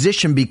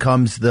transition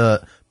becomes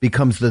the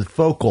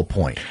focal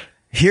point.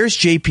 Here's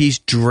JP's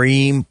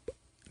dream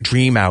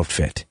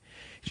outfit.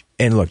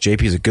 And look,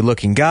 JP is a good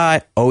looking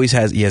guy. He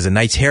has a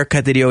nice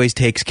haircut that he always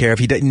takes care of.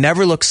 He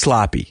never looks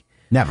sloppy.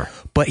 Never.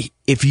 But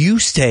if you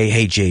say,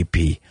 hey,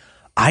 JP,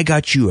 I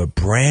got you a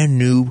brand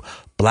new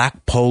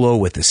black polo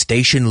with the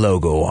station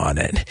logo on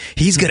it.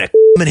 He's going to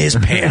in his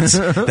pants.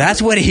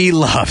 That's what he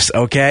loves,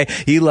 okay?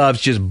 He loves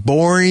just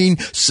boring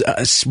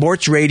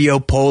sports radio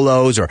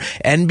polos or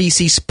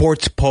NBC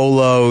sports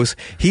polos.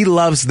 He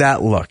loves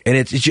that look. And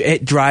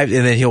it drives,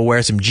 and then he'll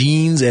wear some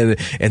jeans and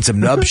some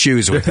nub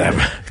shoes with them.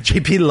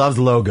 JP loves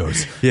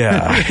logos.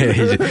 Yeah.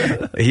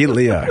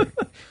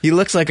 He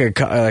looks like a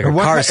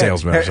car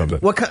salesman or something.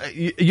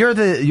 You're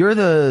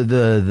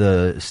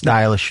the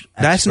stylish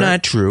expert. That's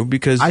not true,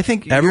 because I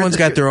think everyone's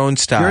got their own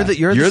style.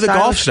 You're the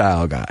golf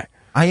style guy.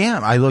 I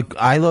am.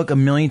 I look a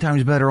million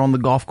times better on the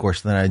golf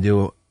course than I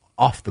do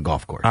off the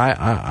golf course.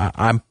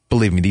 I'm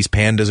believe me, these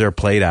pandas are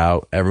played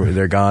out.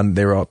 They're gone.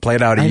 They were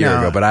played out a year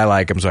ago, but I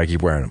like them, so I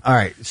keep wearing them. All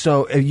right.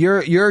 So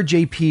you're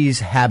JP's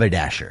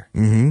haberdasher.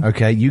 Mm-hmm.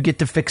 Okay. You get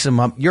to fix them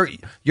up. You're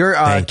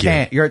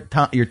tan. You're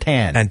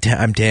tan.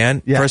 I'm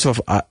tan. Yeah. First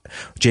of all,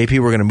 JP,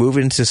 we're going to move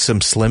into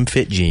some slim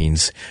fit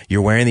jeans.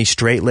 You're wearing these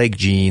straight leg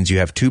jeans. You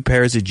have two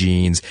pairs of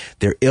jeans.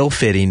 They're ill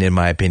fitting, in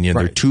my opinion.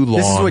 Right. They're too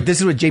long. This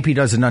is what JP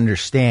doesn't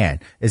understand,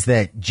 is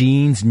that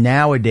jeans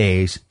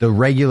nowadays, the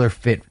regular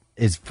fit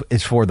is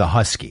for the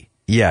husky.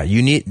 Yeah,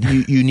 you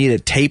need a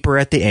taper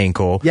at the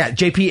ankle. Yeah,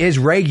 JP is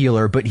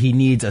regular, but he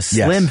needs a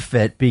slim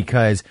fit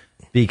because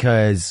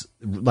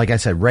like I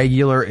said,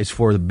 regular is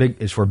for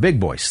big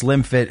boys.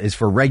 Slim fit is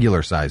for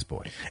regular size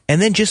boys.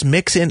 And then just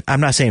mix in,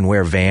 I'm not saying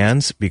wear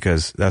Vans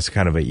because that's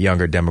kind of a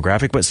younger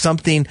demographic, but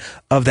something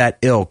of that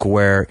ilk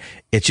where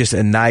it's just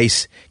a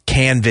nice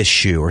canvas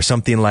shoe or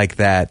something like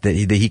that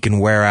he can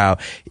wear out.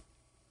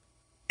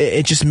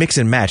 It just mix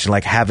and match, and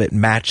like have it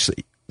match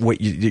what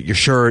your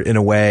shirt in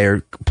a way,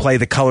 or play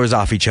the colors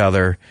off each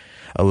other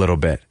a little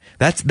bit.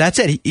 That's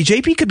it.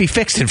 JP could be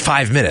fixed in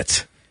 5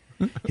 minutes.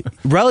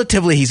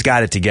 Relatively, he's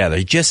got it together.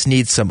 He just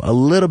needs a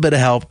little bit of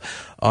help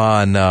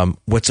on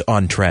what's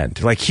on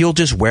trend. Like, he'll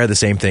just wear the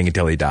same thing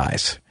until he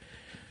dies.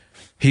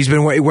 He's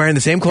been wearing the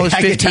same clothes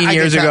 15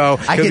 years ago.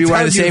 He'll be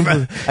wearing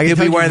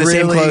the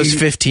same clothes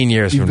 15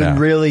 years from now. You've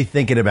been really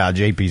thinking about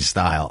JP's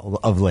style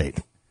of late.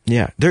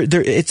 Yeah,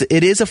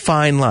 it is a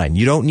fine line.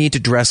 You don't need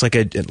to dress like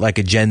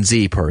a Gen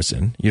Z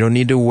person. You don't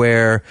need to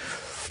wear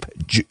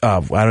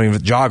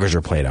joggers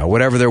are played out,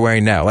 whatever they're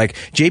wearing now. Like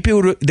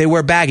JP, they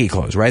wear baggy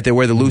clothes, right? They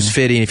wear the loose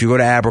fitting. If you go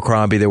to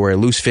Abercrombie, they wear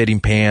loose fitting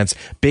pants.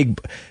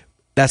 Big.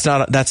 That's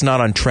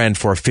not on trend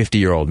for a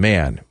 50-year-old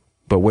man.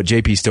 But what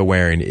JP's still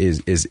wearing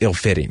is ill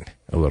fitting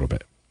a little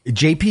bit.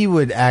 JP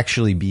would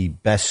actually be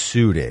best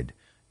suited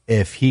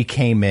if he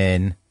came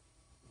in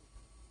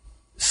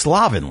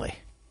slovenly.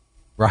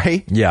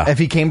 Right? Yeah. If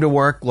he came to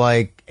work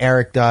like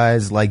Eric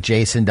does, like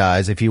Jason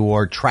does, if he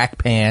wore track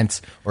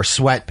pants or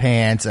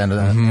sweatpants and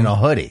a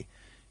hoodie,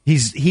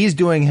 he's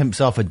doing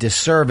himself a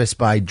disservice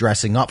by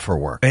dressing up for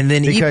work. And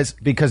then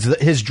because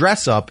his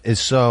dress up is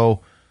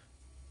so,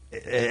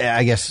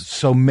 I guess,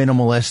 so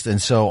minimalist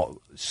and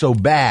so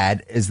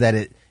bad is that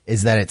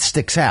it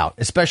sticks out,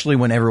 especially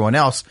when everyone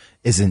else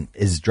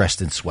is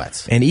dressed in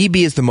sweats. And EB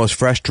is the most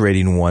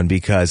frustrating one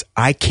because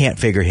I can't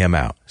figure him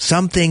out.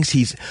 Some things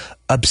he's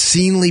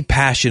obscenely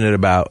passionate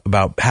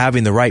about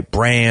having the right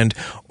brand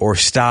or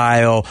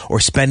style or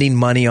spending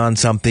money on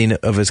something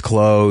of his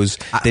clothes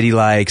that he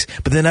likes.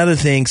 But then other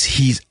things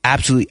he's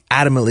absolutely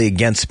adamantly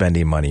against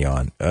spending money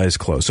on his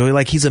clothes. So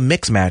he's a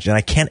mix match, and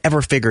I can't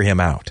ever figure him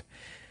out.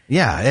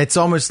 Yeah, it's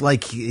almost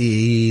like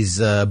he's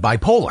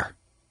bipolar.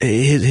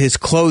 His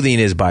clothing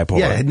is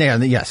bipolar. Yeah,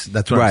 yes,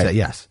 that's what I'm saying.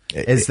 Yes,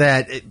 is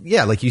that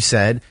like you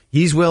said,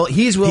 he's willing.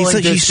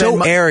 He's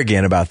so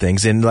arrogant about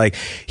things, and like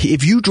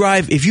if you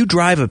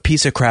drive a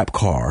piece of crap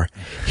car,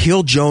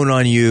 he'll joan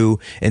on you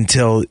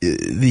until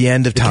the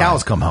end of time. The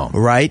cows come home,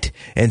 right,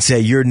 and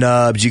say you're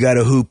nubs. You got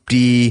a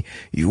hoopty.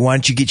 Why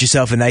don't you get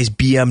yourself a nice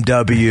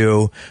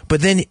BMW? But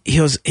then he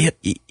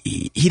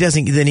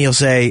doesn't. Then he'll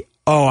say,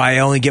 "Oh, I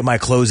only get my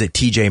clothes at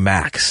TJ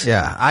Maxx."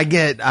 Yeah, I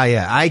get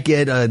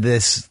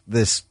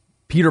this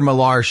Peter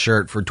Millar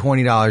shirt for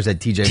 $20 at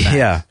TJ Maxx.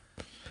 Yeah,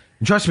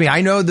 and trust me,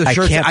 I know the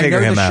shirts. I know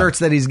the shirts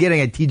that he's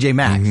getting at TJ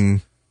Maxx. Mm-hmm.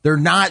 They're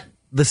not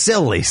the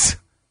sillies.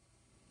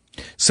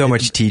 So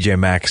much TJ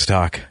Maxx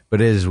talk,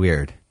 but it is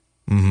weird.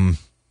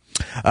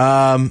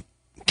 Mm-hmm.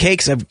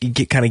 Cakes, I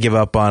kind of give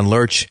up on.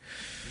 Lurch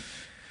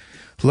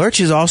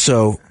is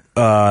also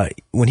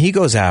when he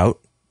goes out.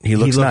 He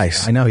looks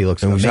nice. I know he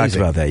looks amazing. We talked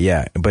about that,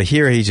 yeah. But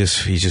here he's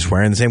just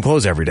wearing the same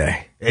clothes every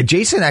day.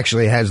 Jason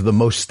actually has the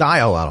most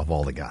style out of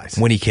all the guys.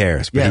 When he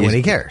cares. When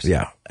he cares.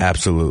 Yeah,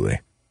 absolutely.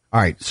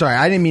 All right. Sorry,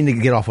 I didn't mean to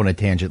get off on a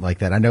tangent like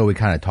that. I know we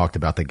kind of talked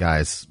about the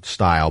guy's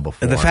style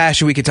before. The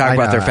fashion, we could talk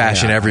about their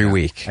fashion every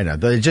week. I know.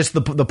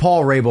 The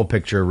Paul Rabil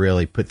picture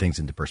really put things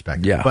into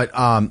perspective. Yeah. But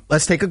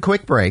let's take a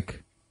quick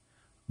break.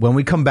 When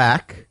we come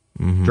back,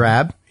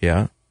 Drab.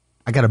 Yeah.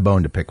 I got a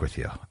bone to pick with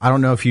you. I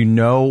don't know if you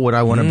know what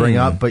I want to bring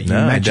up, but you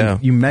mentioned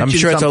I'm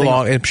sure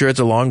it's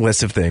a long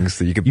list of things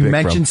that you could pick from. You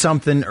mentioned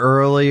something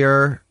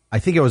earlier. I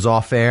think it was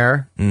off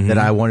air that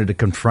I wanted to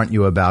confront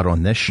you about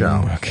on this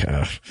show.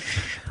 Okay.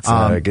 It's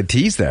a good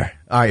tease there.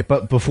 All right,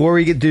 but before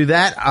we do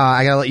that,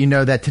 I got to let you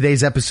know that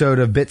today's episode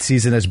of Bit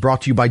Season is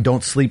brought to you by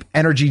Don't Sleep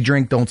Energy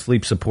Drink. Don't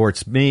Sleep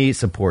supports me,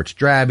 supports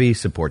Drabby,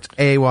 supports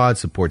AWOD,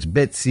 supports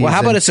Bit Season. Well, how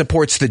about it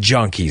supports the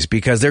junkies?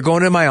 Because they're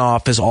going to my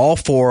office, all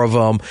 4 of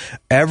them,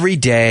 every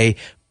day,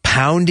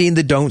 pounding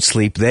the Don't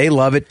Sleep. They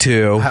love it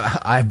too.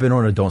 I've been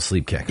on a Don't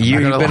Sleep kick.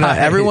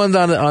 Everyone's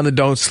on the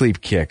Don't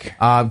Sleep kick.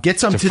 Get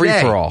some it's a today.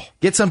 Free for all.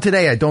 Get some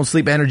today at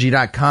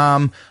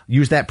don'tsleepenergy.com.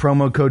 Use that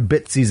promo code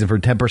BITSEASON for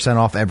 10%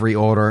 off every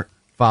order.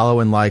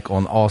 Follow and like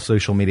on all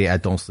social media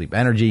at Don't Sleep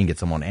Energy and get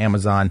some on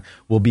Amazon.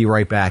 We'll be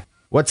right back.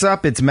 What's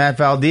up? It's Matt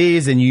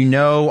Valdez, and you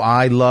know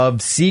I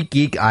love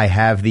SeatGeek. I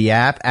have the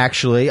app.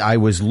 Actually, I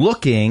was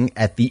looking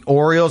at the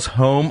Orioles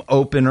home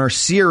opener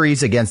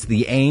series against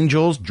the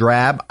Angels.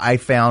 Drab, I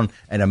found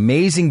an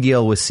amazing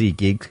deal with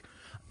SeatGeek.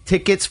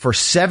 Tickets for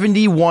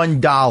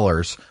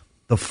 $71,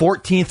 the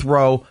 14th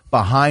row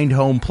behind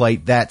home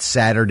plate that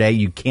Saturday.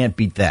 You can't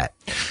beat that.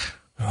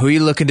 Who are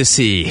you looking to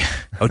see?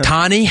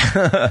 Ohtani?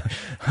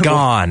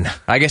 Gone.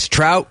 I guess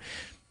Trout?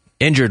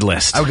 Injured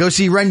list. I'll go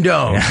see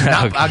Rendon.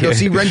 Okay. I'll go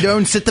see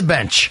Rendon sit the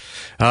bench.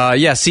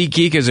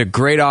 SeatGeek is a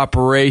great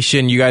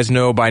operation. You guys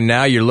know by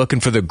now you're looking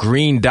for the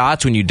green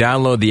dots when you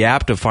download the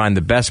app to find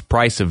the best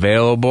price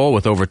available.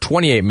 With over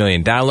 28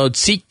 million downloads,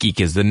 SeatGeek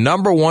is the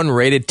 #1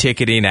 rated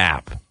ticketing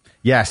app.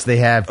 Yes, they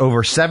have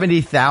over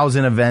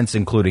 70,000 events,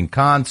 including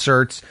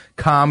concerts,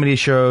 comedy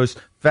shows,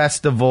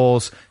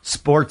 festivals,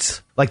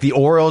 sports, like the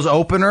Orioles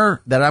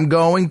opener that I'm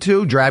going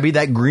to, Drabby,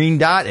 that green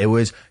dot, it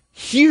was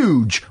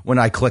huge when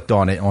I clicked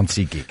on it on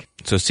SeatGeek.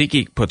 So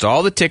SeatGeek puts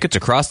all the tickets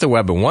across the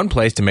web in one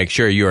place to make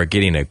sure you are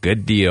getting a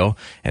good deal.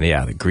 And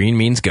yeah, the green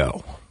means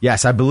go.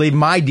 Yes, I believe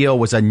my deal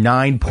was a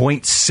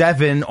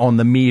 9.7 on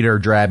the meter,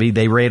 Drabby.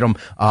 They rate them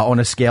on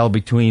a scale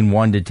between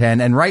 1 to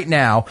 10. And right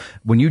now,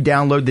 when you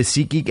download the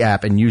SeatGeek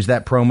app and use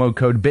that promo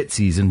code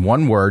BITSEASON,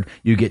 one word,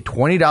 you get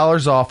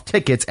 $20 off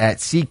tickets at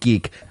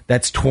SeatGeek.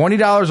 That's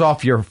 $20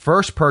 off your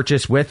first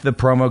purchase with the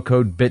promo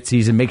code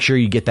BITSEASON. Make sure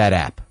you get that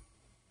app.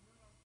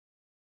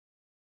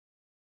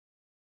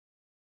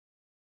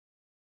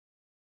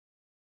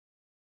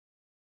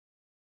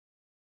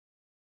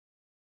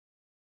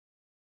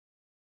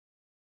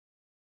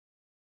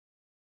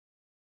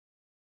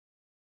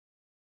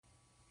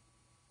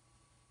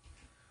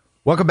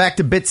 Welcome back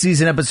to Bit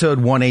Season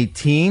episode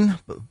 118.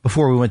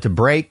 Before we went to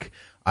break,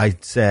 I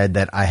said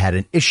that I had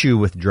an issue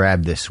with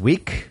Drab this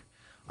week.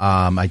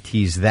 I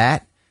teased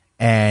that.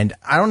 And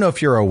I don't know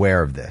if you're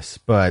aware of this,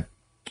 but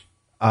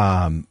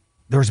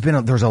there's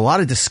a lot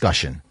of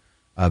discussion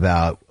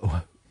about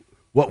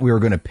what we were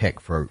going to pick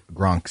for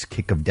Gronk's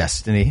kick of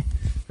destiny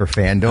for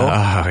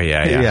FanDuel. Oh,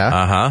 yeah.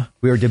 Uh-huh.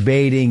 We were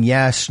debating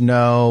yes,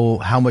 no,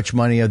 how much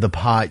money of the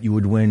pot you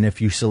would win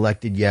if you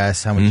selected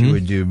yes, how much you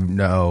would do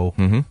no,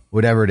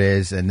 whatever it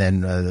is. And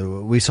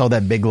then we saw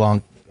that big,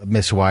 long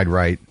miss wide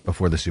right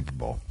before the Super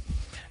Bowl.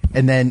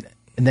 And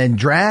then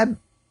Drab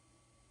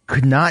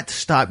could not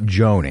stop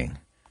joning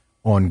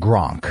on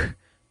Gronk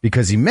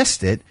because he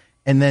missed it.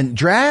 And then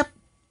Drab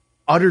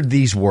uttered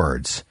these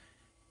words.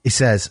 He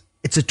says,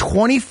 it's a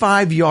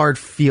 25-yard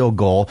field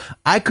goal.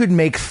 I could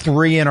make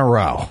 3 in a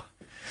row.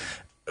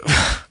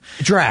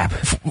 Drab.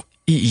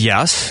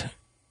 Yes.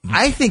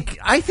 I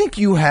think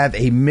you have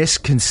a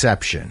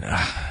misconception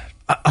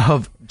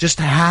of just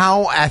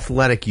how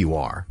athletic you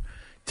are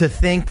to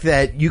think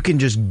that you can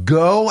just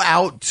go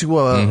out to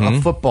a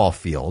football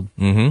field,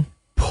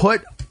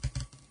 put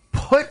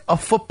a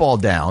football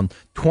down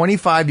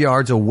 25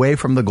 yards away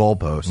from the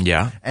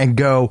goalpost, and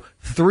go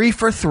 3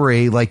 for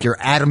 3 like you're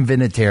Adam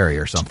Vinatieri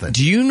or something.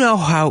 Do you know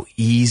how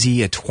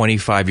easy a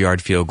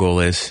 25-yard field goal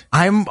is?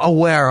 I'm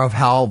aware of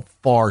how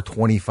far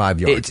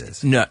 25 yards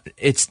is. No,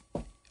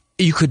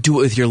 you could do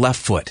it with your left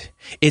foot.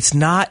 It's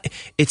not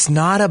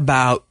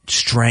about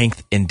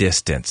strength and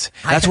distance.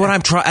 That's what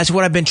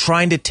I've been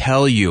trying to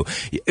tell you.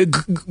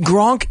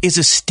 Gronk is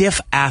a stiff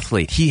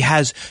athlete.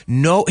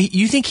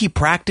 You think he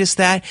practiced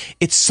that?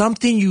 It's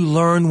something you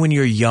learn when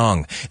you're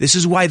young. This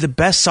is why the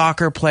best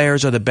soccer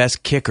players are the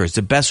best kickers.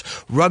 The best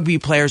rugby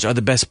players are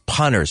the best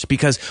punters,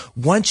 because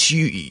once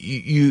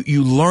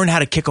you learn how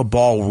to kick a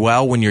ball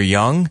well when you're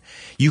young,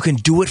 you can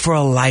do it for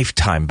a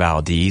lifetime,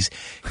 Valdez.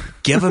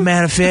 Give a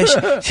man a fish,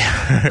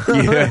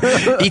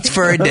 eats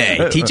for a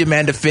day. Teach a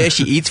man to fish,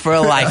 he eats for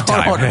a lifetime.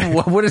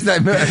 What does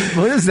that mean?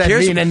 What does that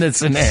mean in this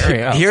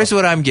scenario? Here's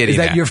what I'm getting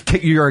at. Is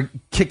that you're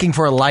kicking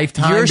for a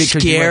lifetime? You're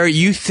scared.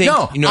 You think...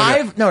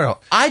 No.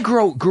 I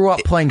grew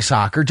up playing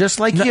soccer just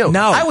like you.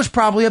 No. I was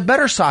probably a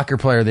better soccer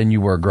player than you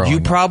were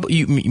growing up.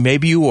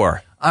 Maybe you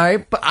were. All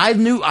right, but I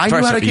knew how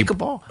to kick a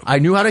ball. I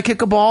knew how to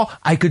kick a ball.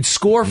 I could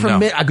score from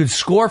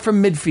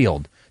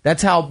midfield.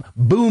 That's how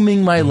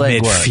booming my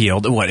leg was.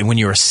 Midfield? What, when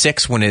you were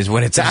 6, when it's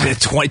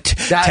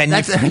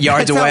 10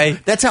 yards away?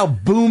 That's how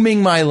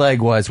booming my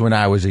leg was when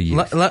I was a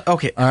youth.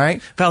 Okay. All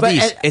right?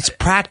 Valdez, it's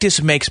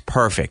practice makes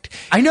perfect.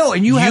 I know,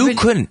 and you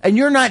couldn't. And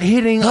you're not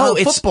hitting a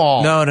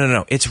football.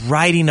 No. It's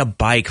riding a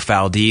bike,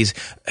 Valdez.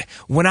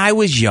 When I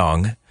was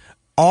young,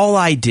 all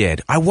I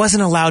did, I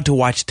wasn't allowed to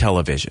watch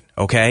television,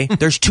 okay?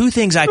 There's two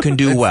things I can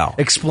do well.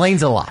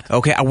 Explains a lot.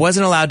 Okay, I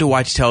wasn't allowed to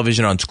watch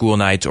television on school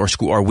nights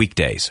or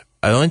weekdays.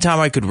 The only time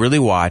I could really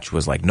watch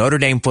was like Notre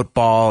Dame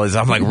football.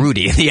 I'm like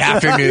Rudy in the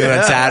afternoon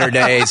on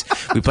Saturdays.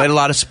 We played a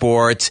lot of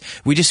sports.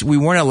 We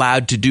weren't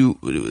allowed to do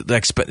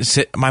like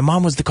sit. My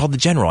mom was called the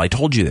general. I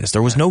told you this.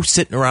 There was no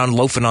sitting around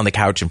loafing on the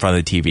couch in front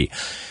of the TV.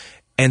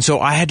 And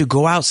so I had to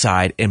go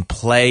outside and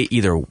play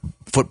either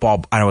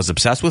football. I was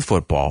obsessed with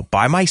football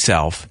by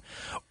myself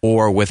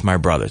or with my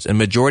brothers. And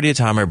majority of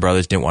the time, my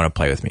brothers didn't want to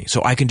play with me.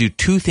 So I can do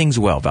two things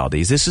well,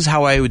 Valdez. This is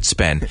how I would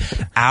spend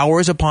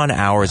hours upon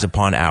hours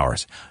upon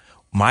hours.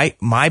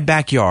 My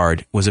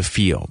backyard was a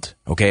field,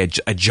 okay,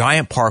 a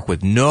giant park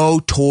with no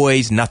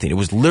toys, nothing. It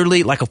was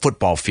literally like a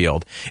football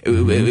field.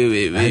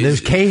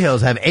 Those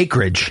Cahills have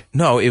acreage.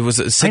 No, it was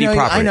a city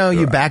property. I know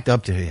you backed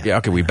up to it. Yeah,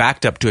 okay, we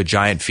backed up to a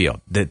giant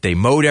field that they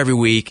mowed every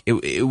week.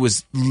 It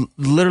was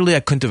literally, I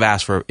couldn't have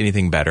asked for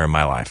anything better in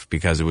my life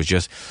because it was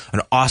just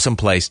an awesome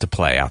place to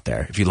play out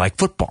there if you like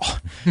football.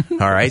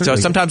 All right, so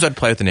sometimes I'd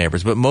play with the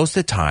neighbors, but most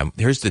of the time,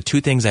 here's the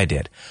two things I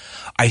did.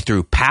 I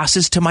threw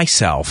passes to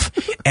myself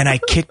and I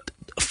kicked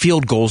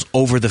field goals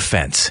over the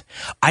fence.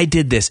 I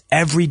did this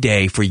every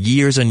day for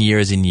years and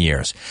years and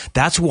years.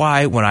 That's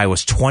why when I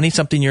was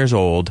 20-something years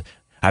old,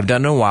 I've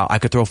done it in a while, I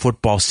could throw a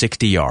football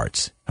 60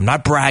 yards. I'm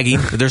not bragging,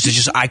 but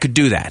I could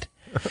do that.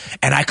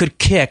 And I could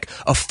kick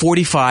a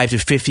 45 to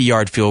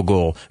 50-yard field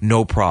goal,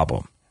 no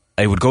problem.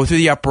 It would go through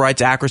the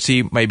uprights,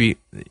 accuracy maybe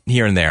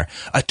here and there.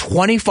 A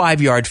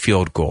 25-yard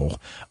field goal,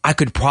 I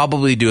could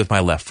probably do with my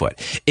left foot.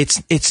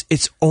 It's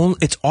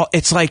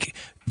like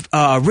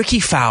Ricky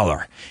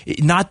Fowler,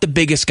 not the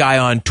biggest guy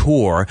on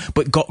tour,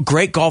 but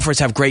great golfers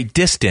have great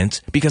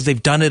distance because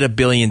they've done it a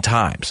billion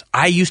times.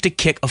 I used to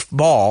kick a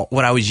ball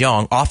when I was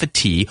young off a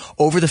tee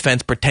over the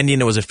fence,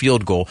 pretending it was a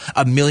field goal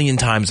a million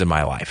times in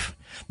my life.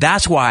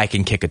 That's why I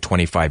can kick a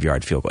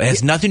 25-yard field goal. It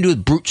has nothing to do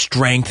with brute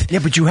strength. Yeah,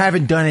 but you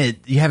haven't done it.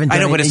 I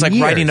know, but it's like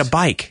years. riding a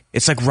bike.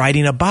 It's like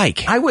riding a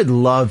bike. I would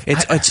love.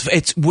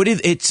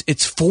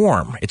 It's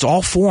form. It's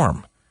all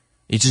form.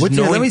 It's just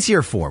let me see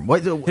your form.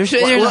 There's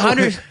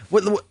 100.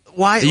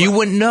 Why? You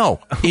wouldn't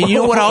know. You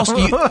know what else?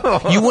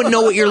 You wouldn't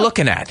know what you're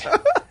looking at.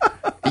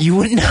 You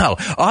wouldn't know.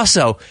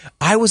 Also,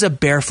 I was a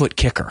barefoot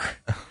kicker.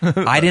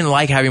 I didn't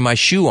like having my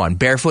shoe on.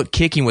 Barefoot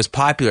kicking was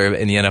popular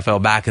in the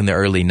NFL back in the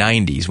early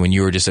 90s when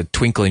you were just a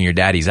twinkle in your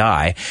daddy's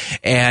eye.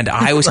 And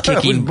I was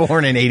kicking. I was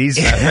born in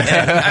 87.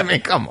 I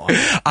mean, come on.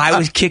 I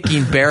was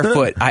kicking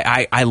barefoot.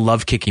 I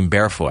love kicking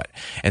barefoot.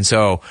 And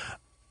so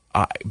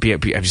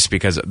just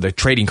because the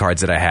trading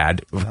cards that I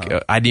had,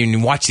 I didn't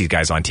even watch these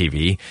guys on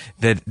TV.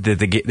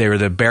 They were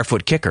the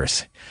barefoot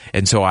kickers.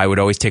 And so I would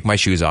always take my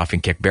shoes off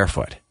and kick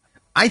barefoot.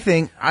 I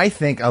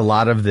think a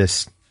lot of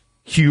this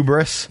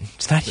hubris.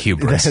 It's not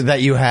hubris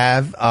that you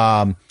have.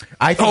 I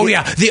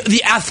think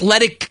the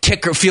athletic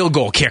kicker, field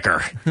goal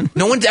kicker.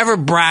 No one's ever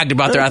bragged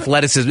about their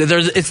athleticism.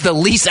 It's the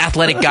least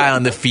athletic guy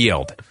on the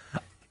field.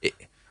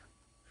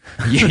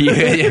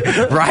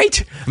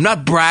 Right? I'm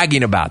not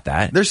bragging about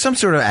that. There's some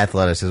sort of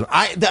athleticism.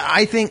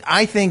 I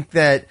think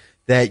that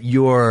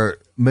your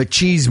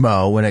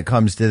machismo when it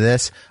comes to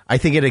this, I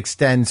think it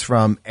extends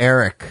from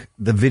Eric,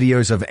 the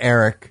videos of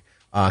Eric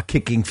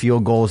kicking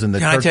field goals in the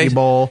Turkey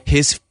Bowl.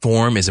 His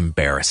form is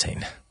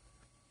embarrassing.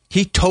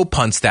 He toe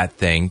punts that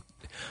thing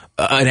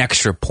an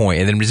extra point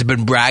and then has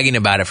been bragging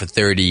about it for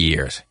 30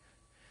 years.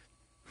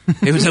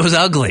 It was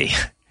ugly.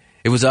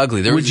 It was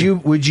ugly.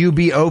 Would you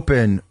be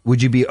open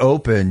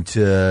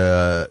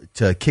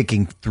to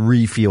kicking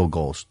 3 field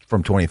goals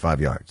from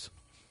 25 yards?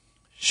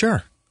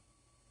 Sure.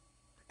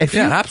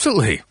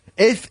 Absolutely.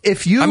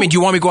 If you, I mean, do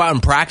you want me to go out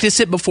and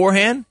practice it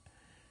beforehand?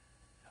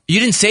 You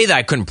didn't say that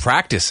I couldn't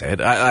practice it.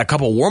 A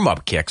couple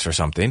warm-up kicks or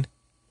something.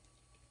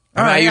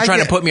 All right, you're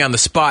trying to put me on the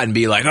spot and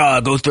be like,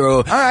 go through.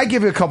 All right, I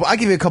give you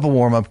a couple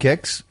warm-up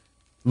kicks.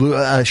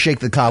 Shake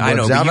the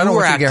cobwebs out. You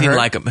were acting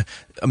like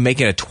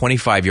making a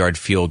 25-yard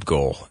field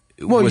goal.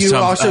 Well, you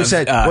also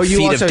said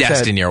feat of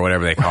destiny or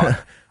whatever they call it.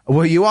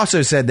 Well, you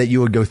also said that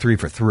you would go 3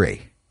 for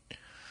 3.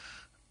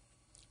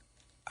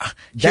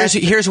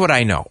 Here's what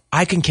I know.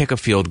 I can kick a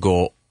field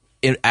goal.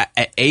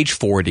 At age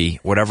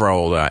 40, whatever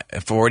old,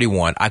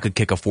 41, I could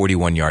kick a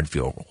 41-yard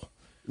field goal.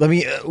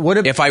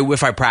 If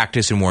I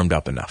practiced and warmed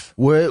up enough.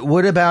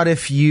 What about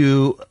if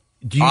you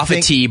off a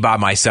tee by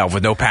myself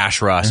with no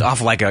pass rush, off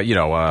like a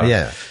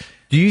yeah.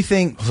 Do you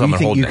think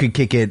you could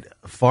kick it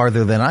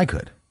farther than I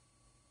could?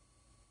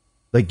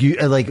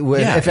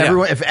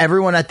 If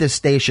everyone at this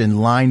station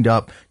lined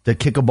up to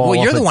kick a ball. Well,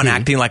 you're off the one tee,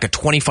 acting like a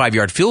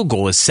 25-yard field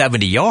goal is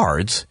 70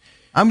 yards.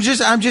 I'm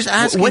just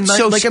asking.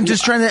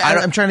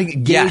 I'm trying to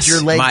gauge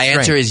your leg strength. My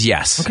answer is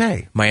yes.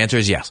 Okay. My answer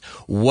is yes.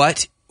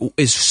 What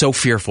is so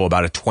fearful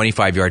about a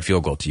 25-yard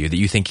field goal to you that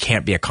you think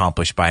can't be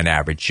accomplished by an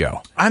average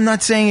Joe? I'm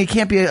not saying it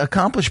can't be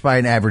accomplished by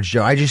an average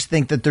Joe. I just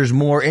think that there's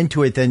more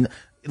into it than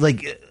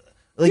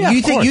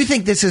you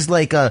think this is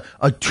like a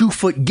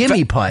 2-foot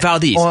gimme putt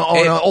Valdez, on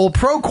an old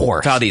pro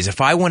course. Valdez,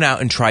 if I went out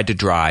and tried to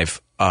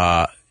drive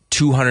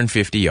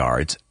 250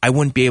 yards, I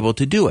wouldn't be able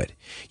to do it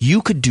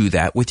You could do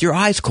that with your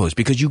eyes closed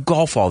because you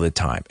golf all the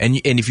time.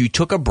 And if you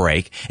took a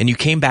break and you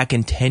came back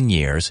in 10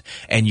 years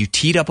and you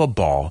teed up a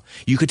ball,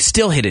 you could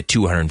still hit it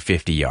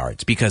 250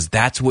 yards because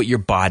that's what your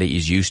body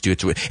is used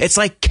to. It's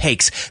like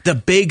cakes. The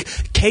big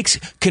cakes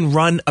can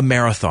run a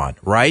marathon,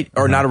 right?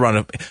 Or not a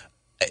run.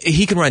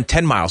 He can run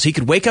 10 miles. He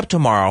could wake up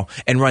tomorrow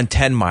and run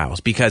 10 miles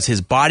because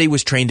his body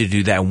was trained to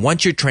do that. And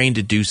once you're trained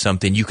to do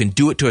something, you can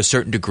do it to a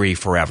certain degree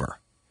forever.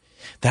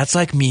 That's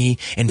like me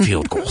in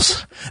field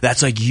goals.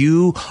 That's like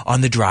you on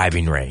the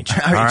driving range.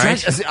 All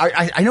right?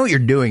 I know what you're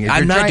doing.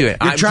 I'm not doing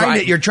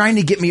it. You're trying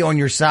to get me on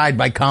your side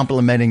by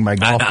complimenting my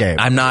golf game.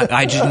 I'm not.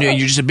 I just you're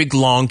just a big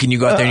lunk, and you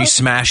go out there and you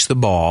smash the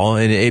ball,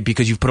 and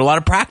because you've put a lot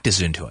of practice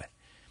into it.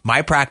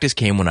 My practice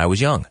came when I was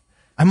young.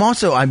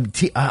 I'm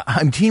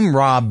Team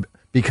Rob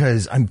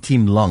because I'm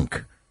Team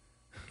Lunk.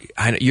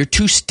 You're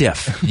too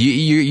stiff.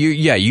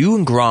 You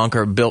and Gronk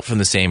are built from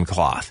the same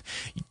cloth.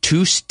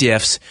 Two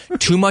stiffs,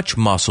 too much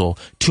muscle,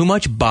 too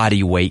much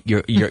body weight.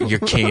 You're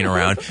carrying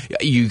around.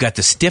 You got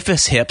the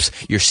stiffest hips.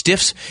 Your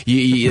stiffs. What do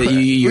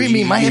you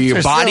mean? My hips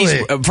are body's.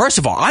 silly. First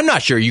of all, I'm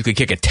not sure you could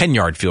kick a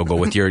 10-yard field goal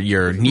with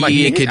your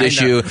knee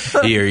issue,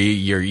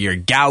 your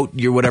gout,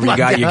 your whatever you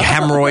got, your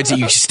hemorrhoids that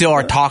you still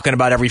are talking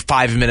about every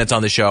 5 minutes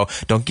on the show.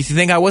 Don't you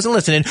think I wasn't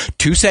listening?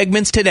 2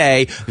 segments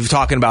today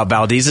talking about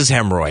Valdez's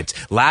hemorrhoids.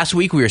 Last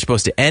week we were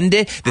supposed to end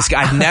it. This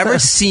guy, I've never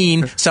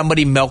seen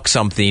somebody milk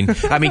something.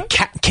 I mean,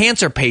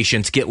 cancer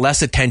patients get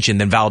less attention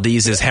than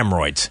Valdez's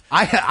hemorrhoids.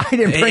 I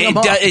didn't bring him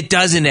up. It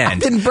doesn't end. I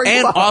didn't bring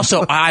him up.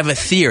 Also, I have a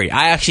theory.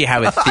 I actually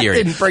have a theory.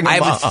 I didn't bring him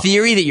have a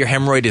theory that your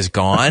hemorrhoid is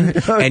gone,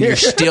 and you're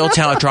still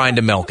trying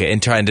to milk it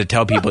and trying to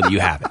tell people that you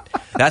have it.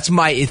 That's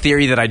my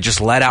theory that I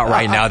just let out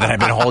right now that I've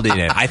been holding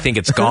in. I think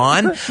it's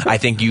gone. I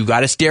think you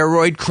got a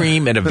steroid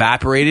cream and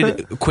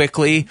evaporated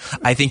quickly.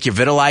 I think your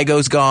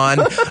vitiligo's gone.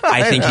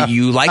 I think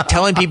you like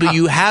telling people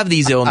you have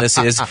these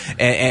illnesses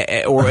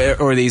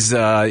or these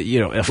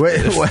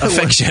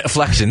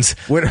afflictions.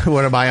 What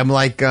am I? I'm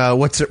like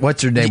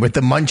what's her name with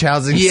the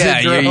Munchausen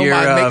syndrome?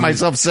 I make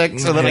myself sick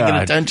so that I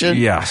get attention.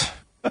 Yeah.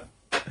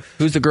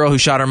 Who's the girl who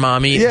shot her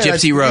mommy?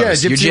 Gypsy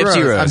Rose. Yeah,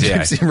 Gypsy Rose. I'm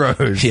Gypsy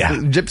Rose. Yeah.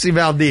 Gypsy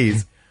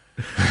Valdez.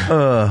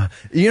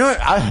 You know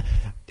what?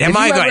 Am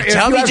I going?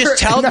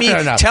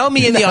 Tell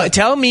me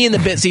in the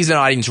bit season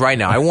audience right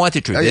now. I want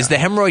the truth. Is the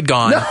hemorrhoid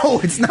gone? No,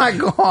 it's not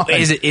gone.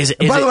 Is it?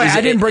 By the way, I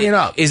didn't bring it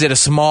up. Is it a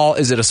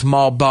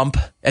small bump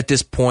at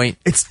this point?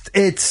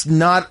 It's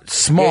not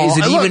small. Is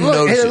it even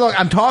noticeable? Hey, look,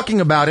 I'm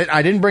talking about it.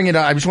 I didn't bring it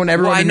up. I just want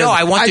everyone to know.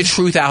 I want the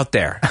truth out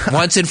there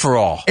once and for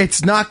all.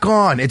 It's not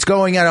gone. It's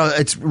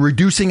it's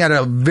reducing at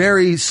a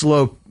very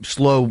slow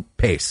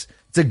pace.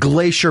 It's a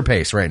glacier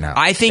pace right now.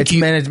 I think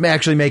it's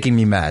actually making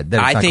me mad.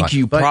 I think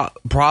you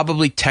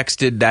probably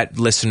texted that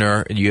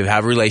listener. You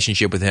have a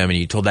relationship with him, and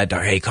you told that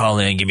doctor, "Hey, call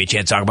in and give me a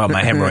chance to talk about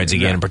my hemorrhoids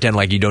again, and pretend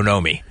like you don't know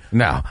me."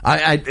 No,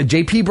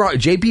 JP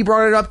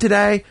brought it up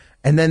today,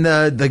 and then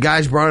the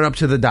guys brought it up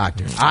to the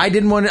doctor. I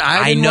didn't want to.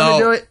 I know. Want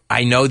to do it.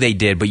 I know they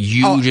did, but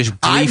you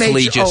just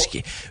briefly just.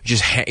 What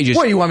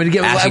do you want me to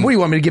give? What do you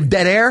want me to give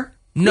dead air?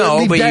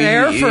 No, but dead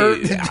air for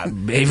give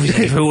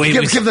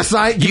the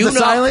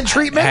silent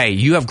treatment. Hey,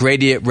 you have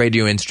great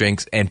radio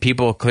instincts, and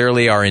people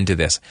clearly are into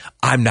this.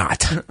 I'm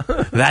not.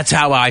 That's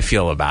how I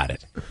feel about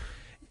it.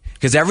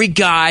 Because every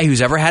guy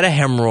who's ever had a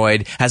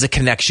hemorrhoid has a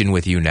connection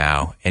with you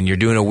now, and you're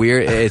doing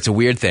it's a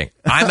weird thing.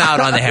 I'm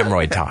out on the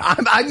hemorrhoid talk.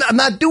 I'm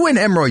not doing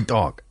hemorrhoid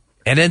talk.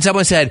 And then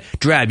someone said,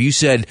 Drab, you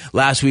said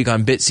last week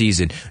on Bit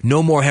Season,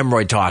 no more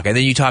hemorrhoid talk. And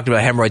then you talked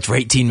about hemorrhoids for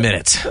 18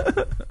 minutes.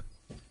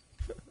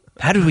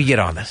 How did we get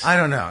on this? I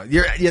don't know.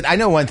 I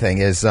know one thing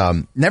is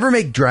never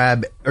make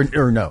Drab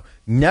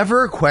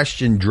never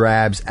question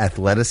Drab's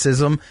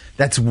athleticism.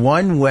 That's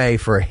one way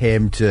for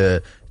him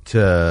to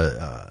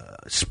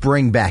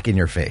spring back in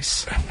your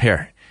face.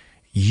 Here,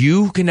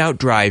 you can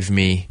outdrive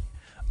me.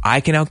 I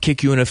can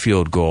outkick you in a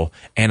field goal,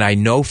 and I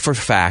know for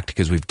fact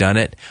because we've done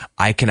it.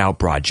 I can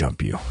outbroad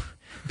jump you.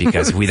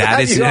 Because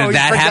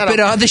that happened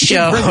on the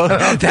show.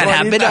 That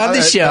happened on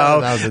the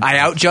show. I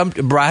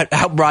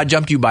outbroad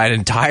jumped you by an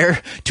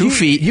entire 2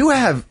 feet. You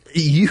have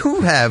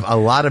a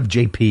lot of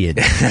JP in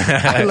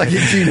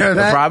it. Do you know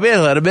that? Probably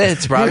a little bit.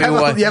 It's probably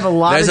you have a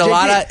lot. There's of JP. A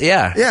lot of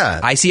yeah.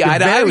 I see eye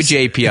to eye with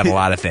JP on a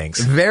lot of things.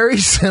 Very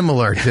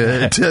similar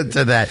to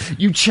that.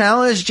 You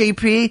challenge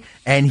JP,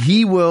 and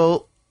he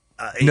will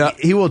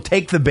he will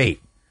take the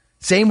bait.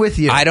 Same with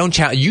you. I don't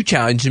challenge you.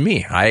 Challenged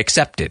me. I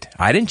accepted.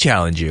 I didn't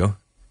challenge you.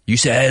 You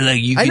said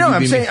like you. I know.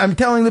 I'm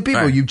telling the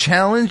people. Right. You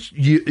challenge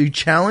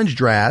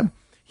Drab.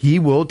 He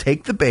will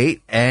take the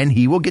bait and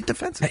he will get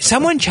defensive.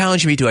 Someone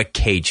challenged me to a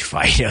cage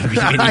fight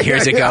many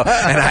years ago,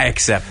 and I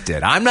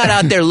accepted. I'm not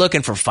out there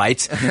looking for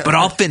fights, but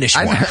I'll finish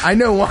one. I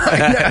know one.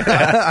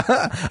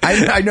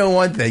 I know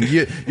one thing.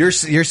 You're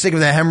sick of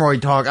the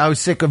hemorrhoid talk. I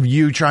was sick of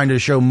you trying to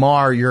show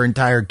Maher your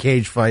entire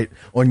cage fight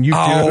on YouTube.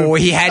 Oh,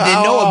 he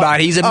didn't know about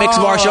it. He's a mixed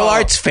martial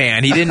arts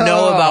fan. He didn't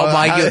know about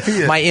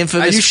my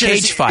infamous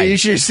cage fight. You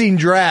should have seen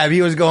Drab.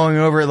 He was going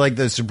over it like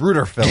the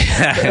Sabruder film.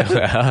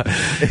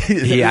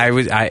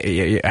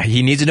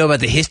 He needs to know about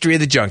the history of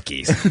the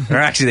Junkies, or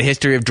actually the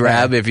history of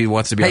Drab if he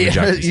wants to be on the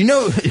Junkies. You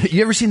know,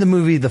 you ever seen the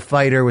movie The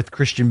Fighter with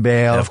Christian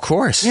Bale? Of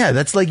course. Yeah,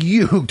 that's like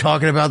you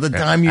talking about the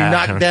time you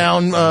knocked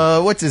down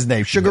what's his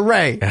name, Sugar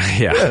Ray.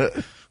 Yeah.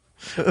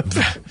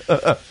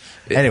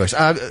 Anyways,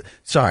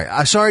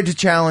 sorry to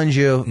challenge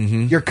you.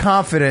 Mm-hmm.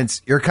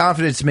 Your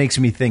confidence makes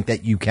me think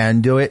that you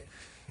can do it,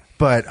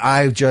 but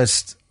I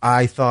just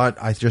thought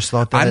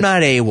that I'm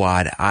not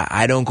AWOD.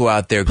 I don't go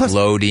out there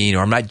gloating, or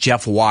I'm not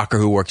Jeff Walker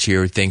who works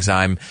here who thinks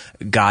I'm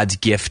God's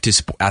gift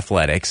to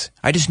athletics.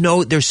 I just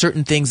know there's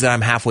certain things that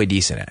I'm halfway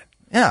decent at.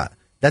 Yeah,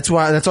 that's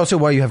also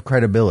why you have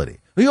credibility.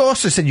 You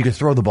also said you could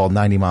throw the ball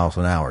 90 miles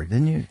an hour,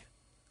 didn't you?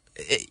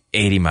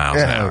 80 miles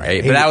an hour.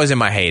 Okay. But that was in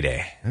my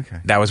heyday.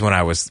 Okay. That was when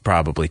I was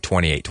probably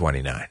 28,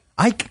 29.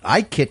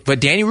 I kicked. But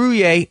Danny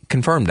Rouillet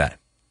confirmed that.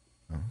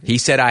 He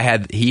said I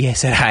had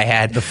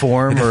the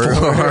form.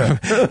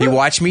 He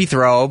watched me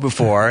throw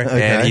before,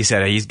 Okay. and he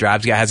said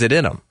Drab's guy has it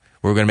in him.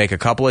 We're going to make a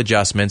couple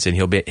adjustments, and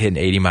he'll be hitting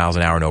 80 miles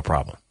an hour, no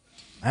problem.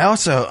 I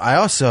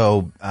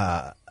also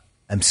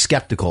am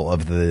skeptical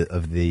of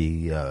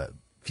the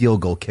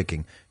field goal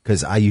kicking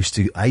because I used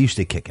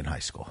to kick in high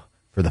school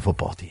for the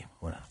football team.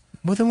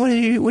 Well, then what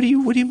do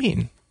you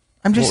mean?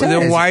 I'm just saying.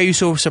 Then why are you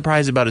so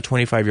surprised about a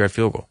 25-yard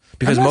field goal?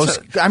 Because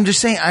I'm just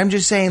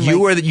saying. You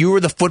were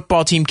the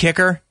football team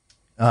kicker.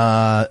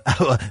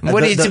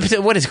 What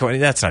is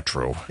going? That's not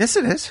true. Yes,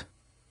 it is.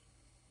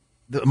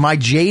 My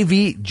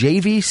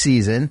JV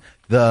season,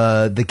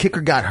 the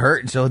kicker got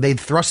hurt, and so they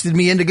thrusted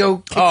me in to go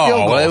kick field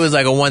goals. Well, it was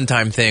like a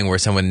one-time thing where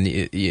someone.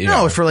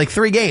 No, for like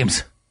 3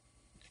 games.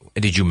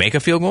 Did you make a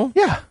field goal?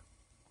 Yeah.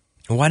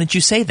 Why didn't you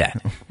say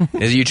that?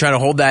 Is you trying to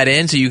hold that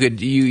in so you could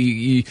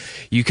you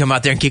come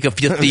out there and kick a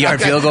 50-yard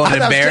field goal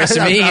and embarrass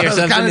me or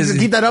something? Kind of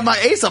keep that up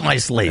my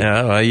sleeve.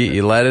 Yeah, well,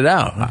 you let it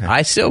out. Okay.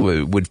 I still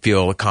would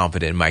feel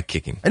confident in my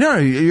kicking. No,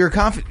 your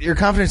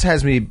confidence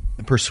has me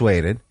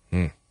persuaded.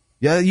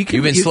 Yeah, you've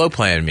been slow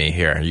playing me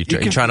here.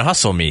 You're trying to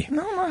hustle me.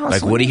 No, I'm not hustling.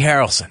 Like Woody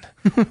Harrelson.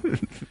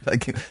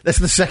 That's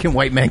the second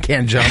white man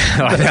can't jump.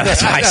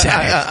 That's what I said.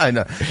 I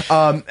know.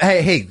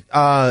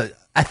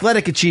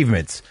 Athletic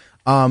achievements.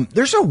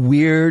 There's a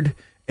weird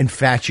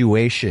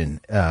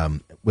infatuation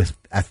with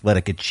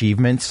athletic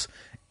achievements,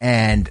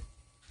 and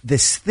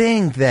this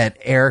thing that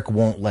Eric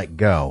won't let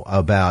go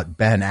about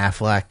Ben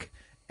Affleck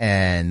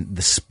and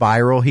the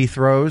spiral he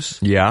throws.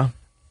 Yeah,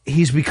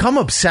 he's become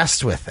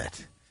obsessed with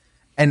it,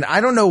 and I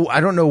don't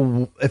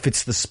know if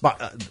it's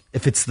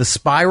the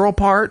spiral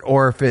part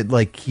or if it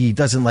like he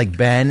doesn't like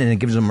Ben and it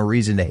gives him a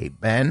reason to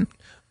hate Ben.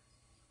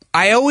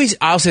 I always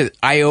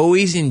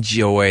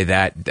enjoy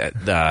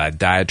that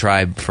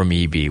diatribe from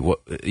EB.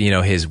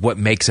 What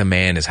makes a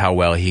man is how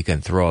well he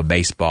can throw a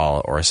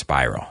baseball or a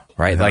spiral,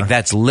 right? Uh-huh. Like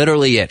that's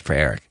literally it for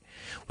Eric.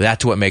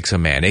 That's what makes a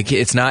man.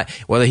 It's not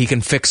whether he can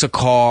fix a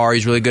car,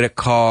 he's really good at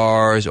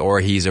cars,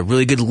 or he's a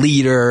really good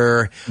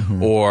leader,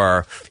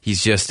 or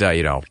he's just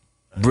can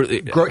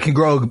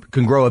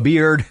grow a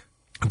beard.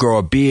 Grow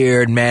a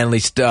beard, manly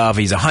stuff.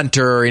 He's a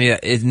hunter.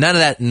 None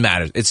of that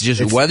matters. It's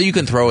just whether you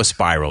can throw a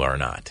spiral or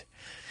not.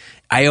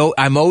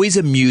 I'm always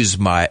amused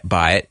by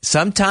it.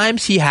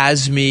 Sometimes he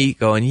has me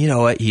going, you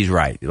know what? He's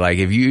right. Like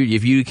if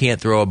you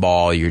can't throw a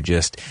ball,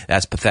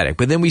 that's pathetic.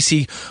 But then we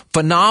see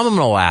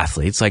phenomenal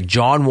athletes like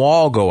John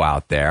Wall go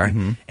out there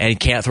and he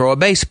can't throw a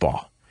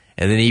baseball.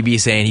 And then he'd be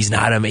saying he's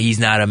not a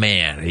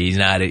man. Do you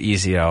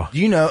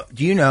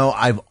know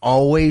I've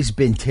always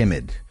been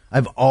timid.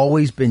 I've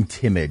always been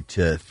timid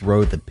to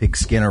throw the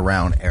pigskin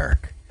around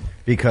Eric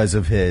because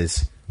of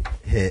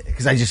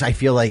because I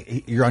feel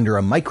like you're under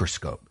a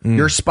microscope.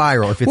 Your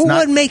spiral. If it's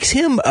not, what makes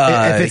him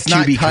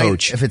QB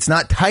coach? If it's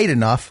not tight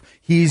enough,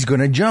 he's going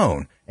to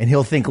Joan, and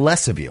he'll think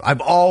less of you.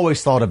 I've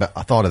always thought of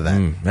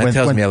that. That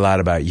tells me a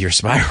lot about your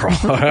spiral.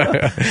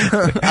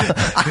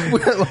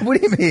 What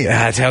do you mean?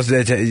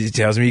 It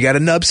tells me you got a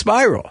nub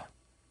spiral.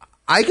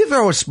 I can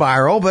throw a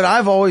spiral, but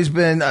I've always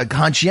been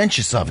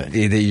conscientious of it.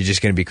 That you're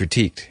just going to be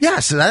critiqued.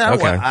 Yes,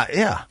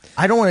 yeah.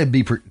 I don't want to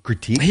be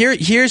critiqued.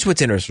 Here's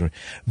what's interesting.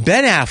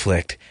 Ben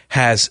Affleck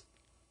has,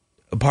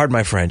 pardon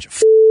my French,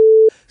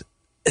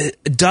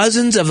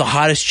 dozens of the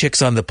hottest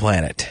chicks on the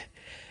planet.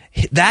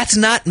 That's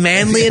not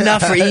manly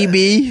enough for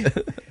EB.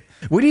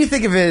 What do you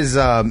think of his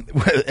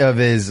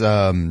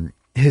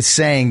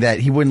saying that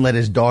he wouldn't let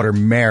his daughter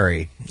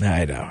marry?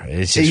 I know.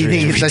 It's just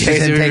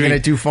taking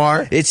it too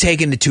far? It's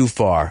taking it too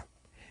far.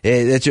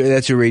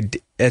 That's a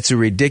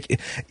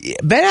ridiculous.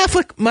 Ben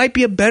Affleck might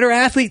be a better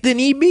athlete than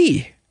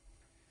EB.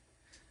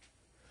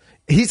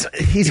 He's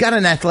got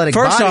an athletic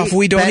body. First off,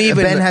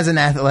 Ben has an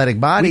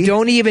athletic body. We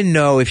don't even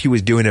know if he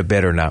was doing a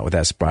bit or not with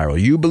that spiral.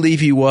 You believe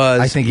he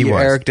was. I think he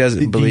was. Eric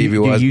doesn't believe he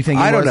was. Do you think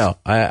he was? I don't know.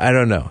 I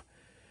don't know.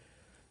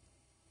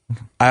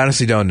 I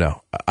honestly don't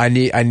know. I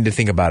need to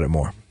think about it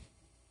more.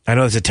 I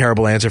know it's a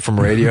terrible answer from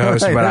a radio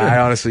host, but I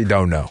honestly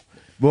don't know.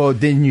 Well,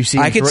 didn't you see?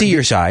 I could see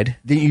your side.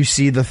 Didn't you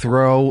see the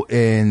throw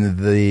in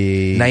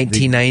the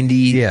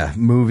 1990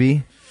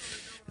 movie?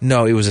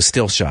 No, it was a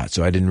still shot,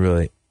 so I didn't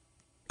really.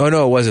 Oh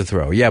no, it was a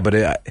throw. Yeah, but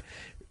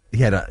He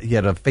had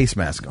a face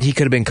mask on. He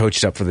could have been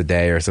coached up for the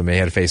day or something. He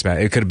had a face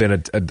mask. It could have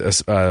been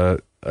a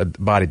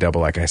body double,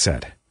 like I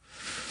said.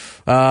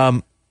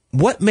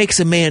 What makes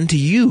a man to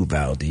you,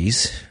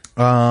 Valdez?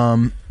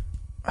 I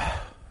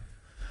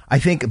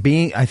think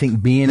being like,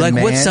 a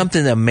man, what's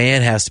something that a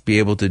man has to be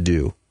able to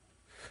do?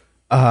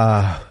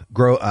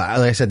 Grow. Like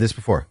I said this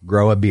before,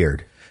 grow a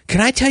beard.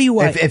 Can I tell you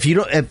what? If you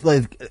don't,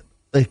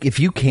 if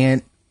you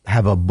can't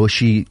have a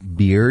bushy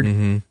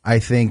beard, I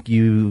think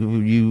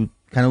you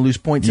kind of lose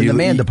points in the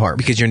man department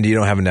because you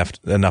don't have enough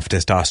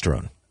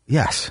testosterone.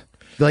 Yes.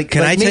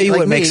 Can I tell you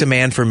what makes a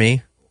man for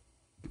me?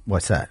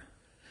 What's that?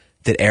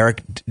 That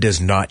Eric does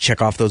not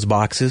check off those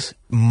boxes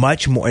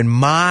much more in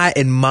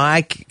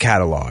my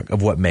catalog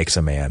of what makes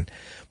a man,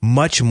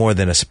 much more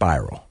than a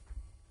spiral.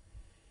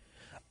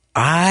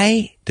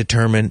 I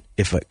determine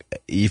if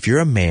you're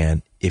a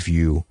man, if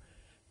you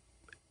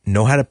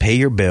know how to pay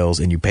your bills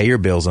and you pay your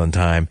bills on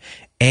time,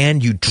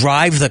 and you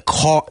drive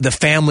the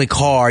family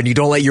car, and you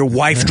don't let your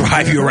wife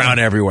drive you around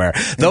everywhere.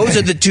 Those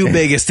are the two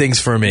biggest things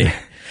for me.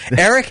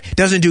 Eric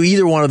doesn't do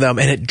either one of them,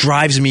 and it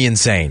drives me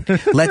insane.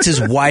 Lets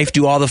his wife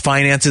do all the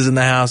finances in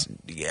the house.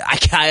 I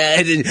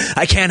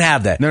can't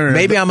have that. No.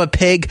 Maybe I'm a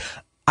pig.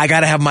 I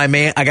gotta have my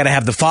man. I gotta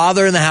have the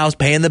father in the house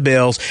paying the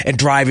bills and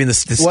driving the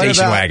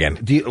station wagon.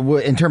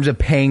 In terms of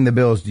paying the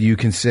bills, do you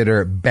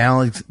consider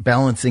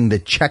balancing the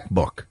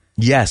checkbook?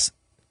 Yes.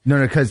 No,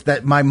 because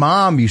my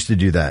mom used to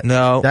do that.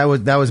 No,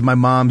 that was my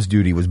mom's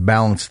duty, was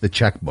balance the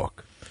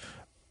checkbook.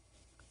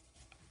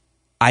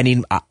 I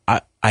need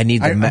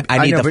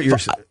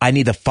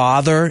the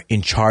father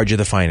in charge of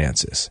the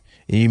finances.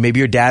 Maybe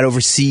your dad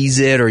oversees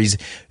it, or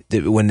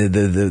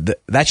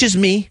that's just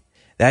me.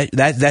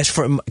 That's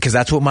because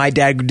that's what my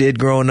dad did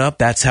growing up.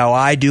 That's how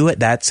I do it.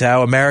 That's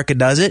how America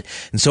does it.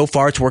 And so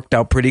far, it's worked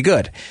out pretty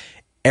good.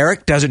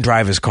 Eric doesn't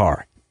drive his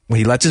car. When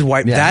he lets his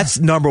wife, that's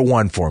number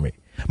one for me.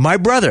 My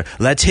brother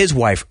lets his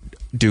wife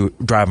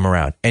drive him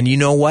around. And you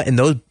know what? In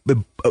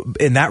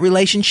that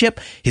relationship,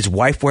 his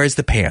wife wears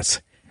the pants.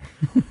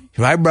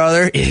 My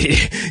brother,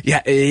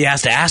 he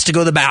has to ask to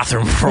go to the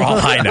bathroom for all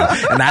I know.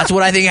 And that's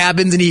what I think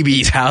happens in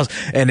EB's house.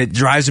 And it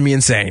drives me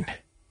insane.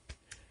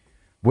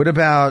 What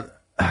about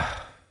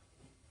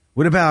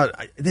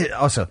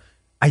also,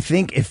 I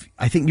think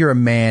you're a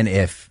man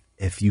if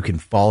you can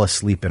fall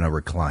asleep in a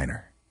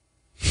recliner.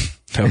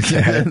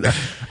 Okay.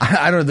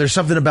 I don't know. There's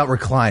something about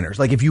recliners.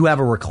 Like if you have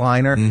a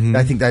recliner,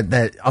 I think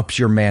that ups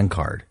your man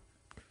card.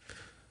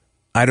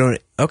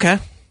 Okay.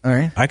 All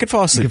right. I could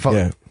fall asleep.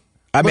 Yeah.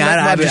 I mean,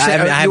 I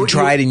haven't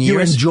tried in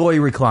years. You enjoy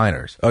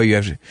recliners. Oh, you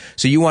have to.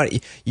 So you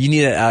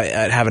need to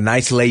have a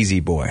nice lazy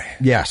boy.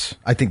 Yes.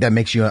 I think that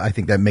makes you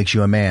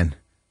a man.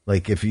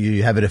 Like if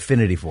you have an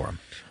affinity for them.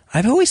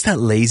 I've always thought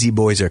lazy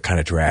boys are kind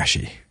of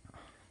trashy.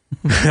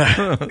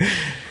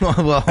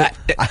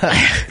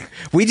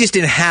 We just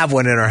didn't have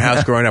one in our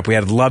house growing up. We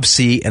had a love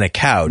seat and a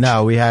couch.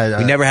 No, we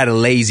never had a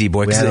lazy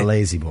boy. We had a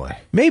lazy boy.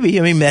 Maybe,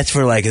 I mean, that's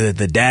for like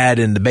the dad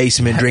in the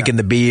basement drinking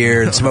the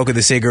beer and smoking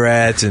the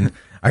cigarettes. And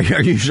are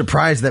you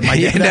surprised that my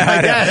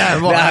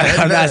dad? No,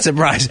 I'm not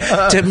surprised.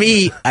 To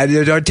me, I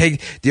don't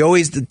take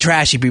the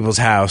trashy people's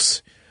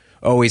house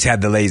always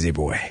had the lazy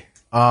boy.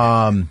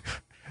 Growing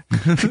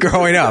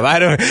up,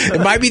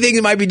 it might be things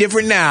that might be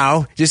different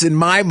now. Just in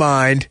my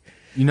mind.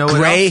 You know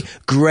what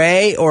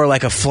gray or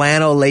like a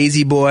flannel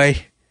lazy boy,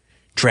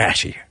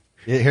 trashy.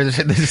 You're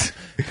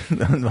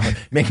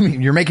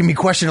making me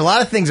question a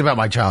lot of things about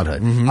my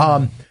childhood.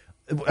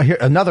 Here,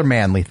 another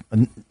manly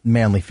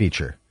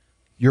feature.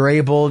 You're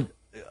able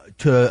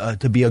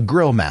to be a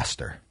grill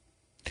master.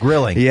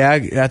 Grilling. Yeah,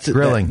 that's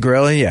grilling.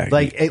 Grilling, yeah.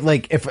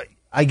 Like if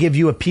I give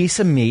you a piece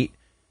of meat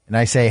and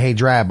I say, "Hey,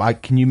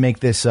 Drab, can you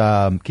make this?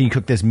 Can you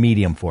cook this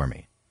medium for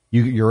me?"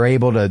 You're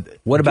able to.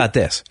 What about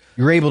this?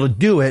 You're able to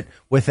do it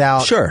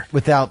without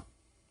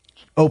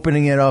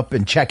opening it up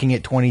and checking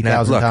it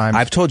 20,000 times.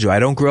 I've told you I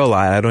don't grill a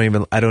lot. I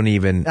don't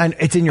even. And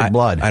it's in your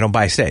blood. I don't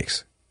buy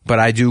steaks, but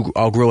I do.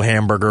 I'll grill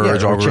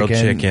hamburgers. I'll grill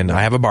chicken.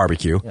 I have a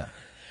barbecue.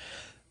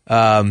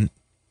 Yeah.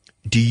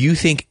 Do you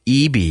think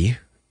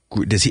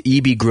does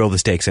EB grill the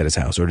steaks at his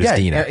house, or does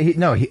Dina?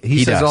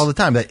 He says all the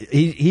time that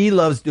he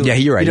loves doing. Yeah,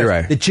 you're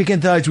right. The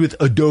chicken thighs with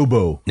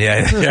adobo.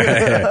 Yeah.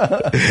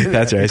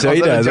 That's right. So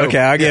he does. Okay,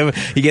 I'll give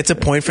him. He gets a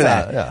point for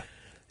that.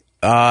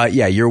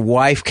 Yeah. Your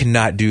wife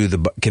cannot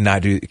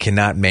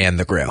man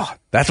the grill.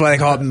 That's why they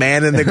call it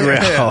manning the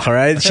grill. All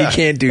right, she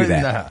can't do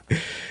that. Nah.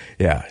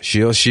 Yeah,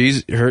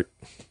 she's her.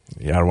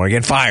 Yeah, I don't want to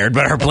get fired,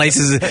 but her place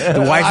is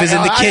the wife is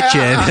in the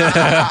kitchen.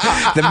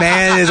 The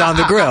man is on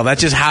the grill.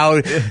 That's just how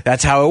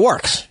it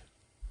works.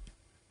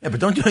 Yeah,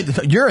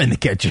 but you're in the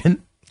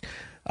kitchen.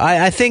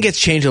 I think it's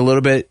changed a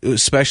little bit,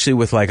 especially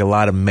with like a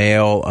lot of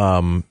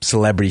male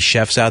celebrity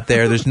chefs out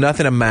there. There's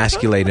nothing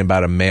emasculating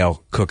about a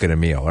male cooking a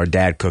meal or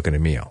dad cooking a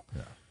meal,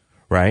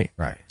 right?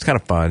 Right. It's kind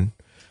of fun.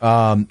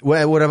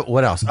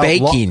 What else?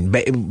 Baking.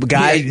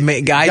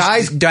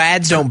 Guys,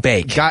 dads don't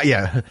bake.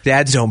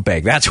 Dads don't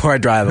bake. That's where I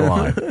draw the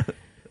line.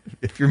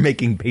 If you're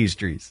making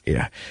pastries.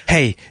 Yeah.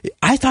 Hey,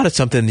 I thought of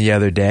something the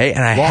other day,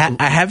 and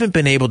I haven't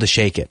been able to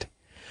shake it.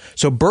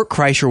 So Bert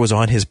Kreischer was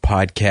on his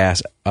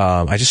podcast.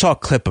 I just saw a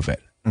clip of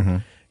it. Mm-hmm.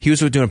 He was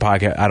doing a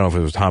podcast. I don't know if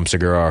it was Tom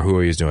Segura or who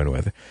he was doing it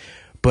with.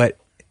 But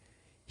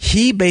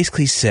he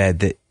basically said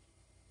that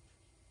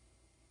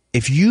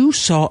if you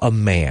saw a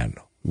man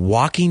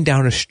walking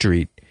down a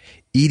street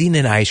eating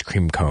an ice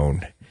cream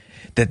cone,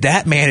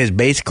 that man is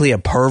basically a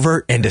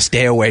pervert and to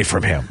stay away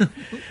from him.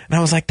 And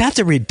I was like, that's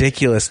a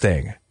ridiculous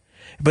thing.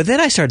 But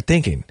then I started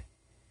thinking,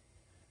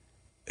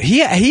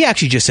 he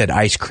actually just said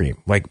ice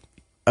cream. Like,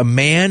 a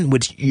man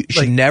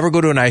should never go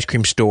to an ice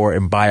cream store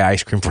and buy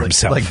ice cream for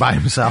himself. Like by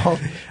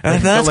himself?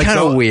 And that's kind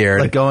of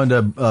weird. Like going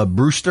to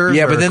Brewster's?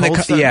 Yeah, but then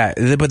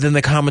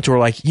the comments were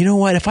like, you know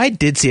what? If I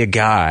did see a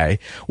guy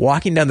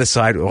walking down the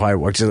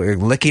sidewalk just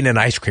licking an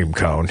ice cream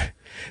cone,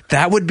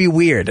 that would be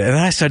weird. And then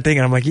I started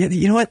thinking, I'm like, yeah,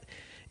 you know what?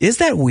 Is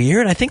that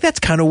weird? I think that's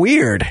kind of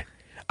weird.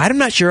 I'm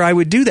not sure I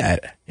would do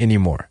that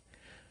anymore.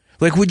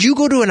 Like, would you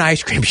go to an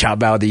ice cream shop,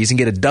 Valdez, and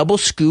get a double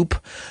scoop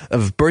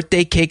of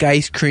birthday cake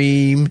ice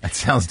cream? That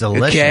sounds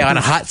delicious. Okay, on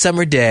a hot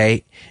summer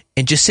day,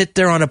 and just sit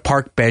there on a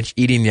park bench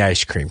eating the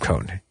ice cream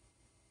cone?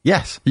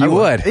 Yes, you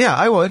would. Yeah,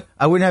 I would.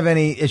 I wouldn't have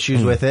any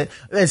issues with it,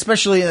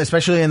 especially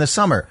in the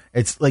summer.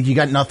 It's like you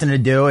got nothing to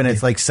do, and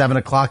it's like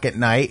 7:00 at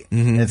night.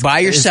 Mm-hmm. It's, by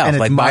yourself,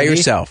 by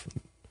yourself.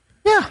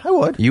 Yeah, I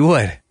would. You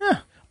would. Yeah.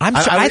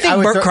 I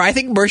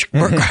think Bert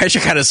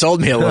Kreischer kind of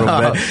sold me a little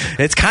bit.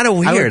 It's kind of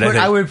weird.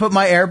 I would put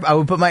my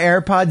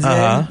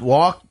AirPods in,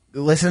 walk,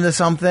 listen to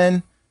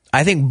something.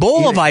 I think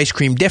bowl of ice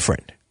cream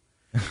different.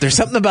 There's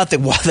something about the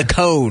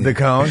cone. The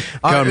cone.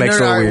 Cone makes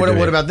it weird.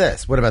 What about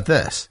this? What about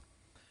this?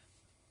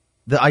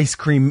 The ice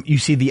cream. You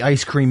see the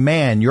ice cream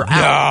man. You're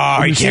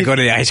out. No, you can't go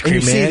to the ice cream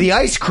man. You see the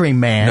ice cream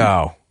man.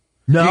 No.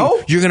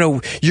 No, you're gonna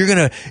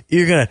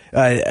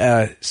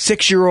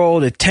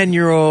 6-year-old, a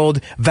 10-year-old,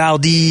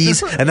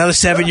 Valdez, another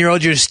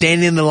 7-year-old. You're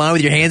standing in the line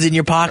with your hands in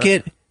your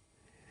pocket.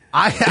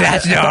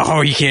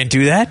 No, you can't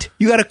do that.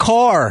 You got a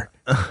car.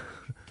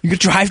 You could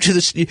drive to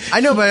the. I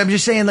know, but I'm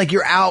just saying, like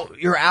you're out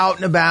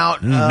and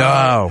about.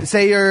 No,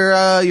 say you're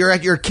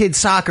at your kid's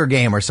soccer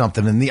game or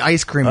something, and the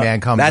ice cream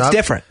man comes that's up.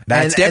 Different.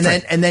 That's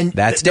different. And then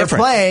that's they're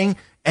different. Playing,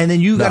 and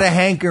then you got a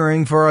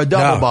hankering for a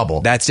double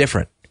bubble. That's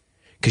different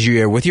because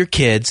you're with your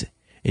kids.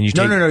 And you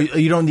no.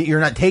 You don't. You're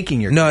not taking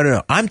your.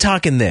 No. I'm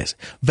talking this.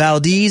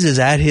 Valdez is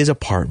at his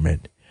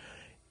apartment.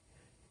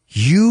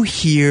 You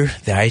hear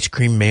the ice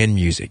cream man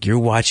music. You're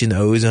watching the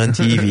O's on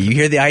TV. You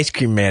hear the ice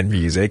cream man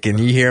music, and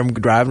you hear him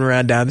driving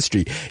around down the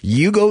street.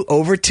 You go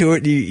over to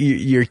it,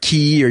 your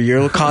key or your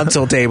little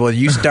console table, and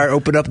you start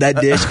opening up that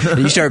dish,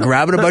 and you start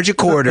grabbing a bunch of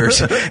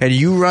quarters, and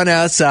you run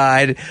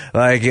outside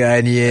like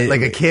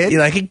a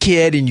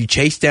kid, and you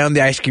chase down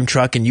the ice cream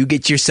truck, and you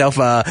get yourself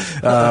a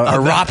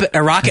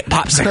rocket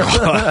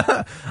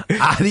popsicle.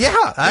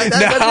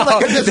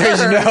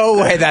 There's no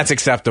way that's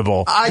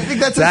acceptable. I think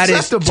that's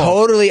acceptable. That is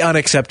totally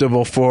unacceptable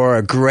for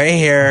a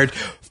gray-haired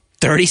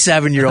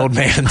 37-year-old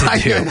man to do. I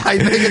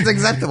think it's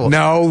acceptable.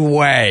 No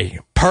way.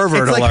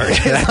 Pervert alert.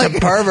 That's a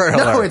pervert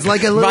alert. No, it's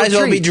like a little Might as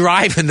well treat. be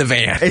driving the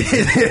van.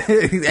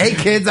 Hey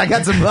kids, I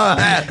got some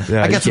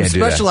some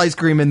special ice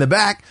cream in the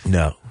back.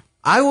 No.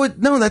 I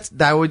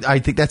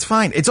think that's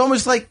fine. It's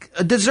almost like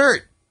a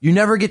dessert. You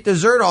never get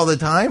dessert all the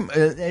time.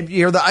 If you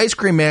hear the ice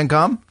cream man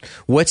come.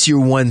 What's your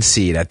one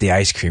seat at the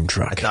ice cream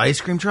truck? At the ice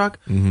cream truck?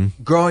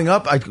 Mm-hmm. Growing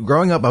up, I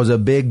was a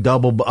big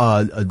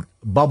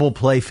bubble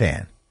play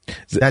fan.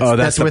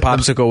 That's the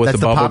popsicle with the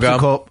bubble gum?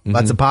 Mm-hmm.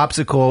 That's a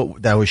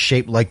popsicle that was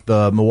shaped like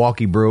the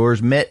Milwaukee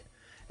Brewers mitt.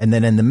 And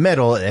then in the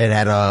middle, it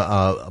had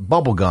a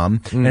bubble gum.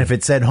 Mm. And if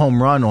it said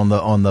home run on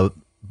the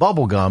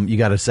bubble gum, you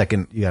got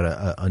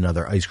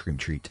another ice cream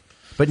treat.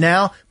 But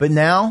now,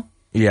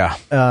 yeah.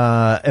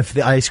 If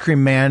the ice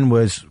cream man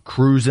was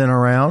cruising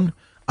around,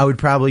 I would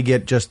probably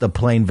get just a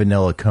plain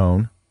vanilla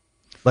cone,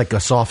 like a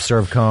soft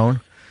serve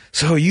cone.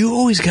 So you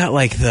always got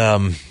like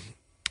the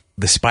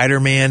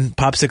Spider-Man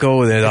popsicle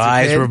with his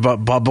eyes were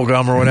bubble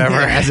gum or whatever.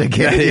 As a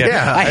kid,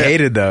 yeah. I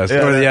hated those.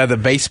 Or the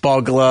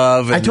baseball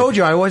glove. I told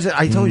you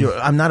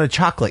I'm not a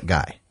chocolate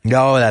guy.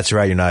 No, that's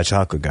right. You're not a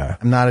chocolate guy.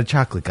 I'm not a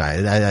chocolate guy.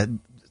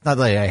 It's not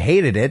like I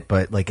hated it,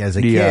 but like as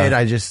a kid,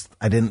 I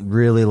didn't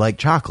really like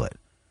chocolate.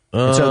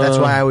 And so that's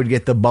why I would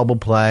get the bubble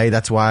play.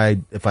 That's why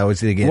if I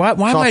was to get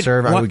soft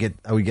serve, I would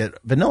get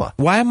vanilla.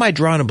 Why am I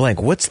drawing a blank?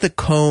 What's the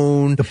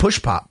cone? The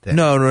push pop thing.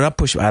 No, not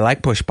push. I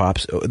like push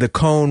pops. The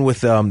cone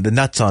with the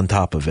nuts on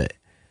top of it.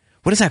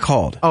 What is that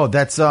called? Oh,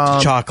 that's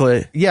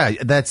chocolate. Yeah,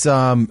 that's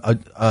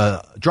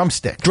a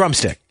drumstick.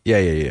 Drumstick.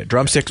 Yeah.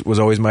 Drumstick was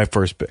always my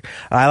first pick.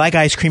 I like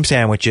ice cream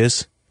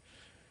sandwiches.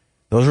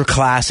 Those were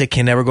classic.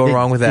 Can never go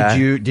wrong with that.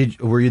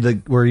 Were you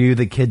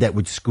the kid that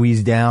would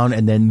squeeze down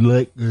and then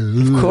lick?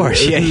 Of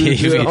course,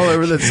 yeah. All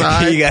over the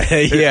side.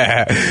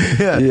 Yeah.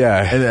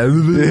 And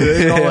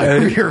then all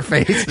over your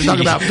face. Talk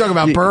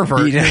about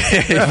pervert.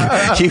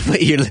 You put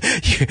your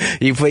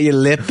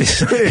lip, you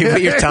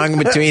put your tongue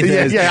between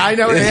I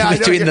know.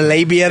 Between the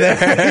labia there.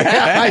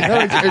 I know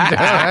what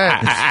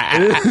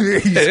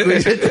you're doing.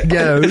 You squeeze it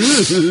together.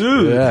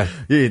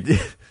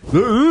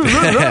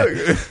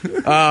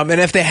 And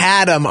if they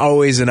had them,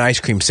 always an ice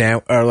cream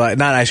sandwich, or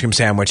not ice cream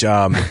sandwich,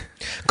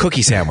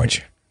 cookie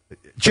sandwich.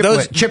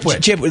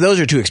 Chipwit. Those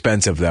are too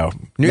expensive, though.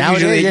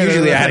 Nowadays,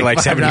 Usually I had like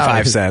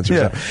 75 $5. cents or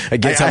something. I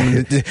get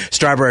some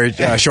strawberry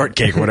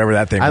shortcake, whatever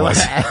that thing was.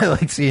 I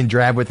like seeing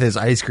Drab with his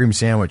ice cream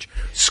sandwich,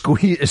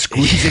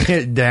 squeezing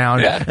it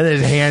down, and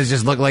his hands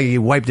just look like he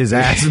wiped his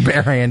ass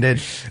barehanded.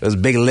 Those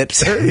big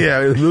lips.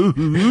 Yeah.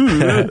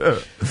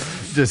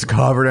 Just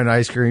covered in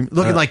ice cream.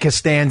 Looking like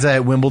Costanza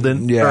at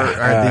Wimbledon or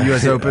the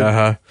U.S.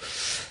 Open.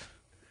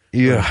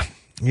 Yeah.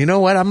 You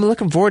know what? I'm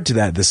looking forward to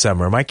that this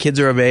summer. My kids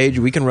are of age.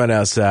 We can run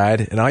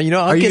outside. And Are you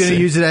going to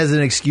use it as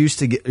an excuse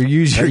to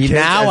use your kids?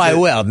 Now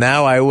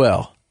I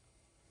will.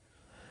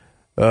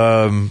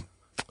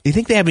 You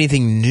think they have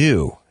anything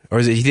new? Or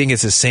you think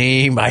it's the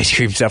same ice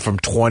cream stuff from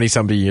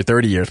 20-something years,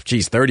 30 years?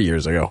 Geez, 30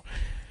 years ago.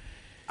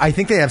 I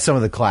think they have some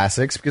of the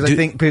classics because I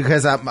think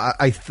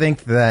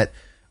that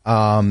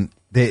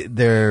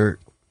they're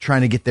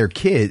trying to get their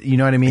kids. You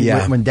know what I mean?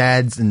 Yeah. When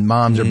dads and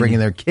moms are bringing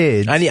their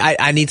kids,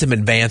 I need some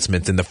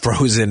advancements in the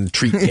frozen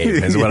treat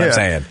game. Is what I'm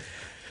saying.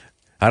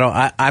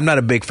 I'm not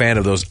a big fan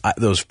of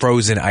those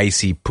frozen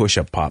icy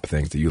push-up pop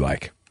things that you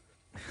like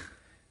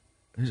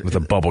with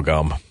the bubble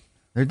gum.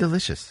 They're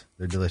delicious.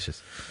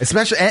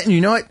 Especially, and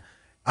you know what?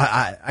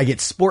 I get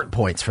sport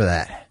points for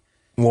that.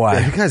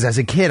 Why? Because as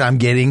a kid, I'm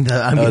getting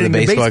the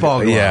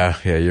baseball glove. Yeah,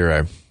 you're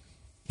right.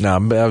 No,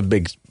 I'm a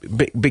big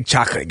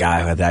chocolate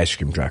guy with the ice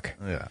cream truck.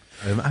 Yeah,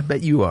 I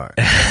bet you are.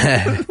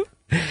 All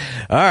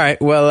right.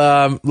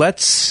 Well,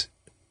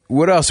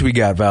 what else we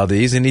got,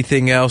 Valdez?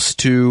 Anything else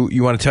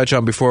you want to touch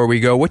on before we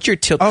go? What's your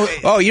tilt?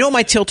 Oh, you know what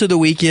my tilt of the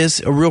week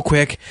is? Real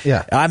quick.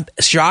 Yeah. I'm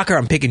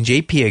picking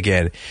JP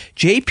again.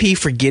 JP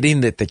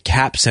forgetting that the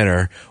Cap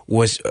Center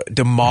was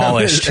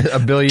demolished a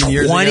billion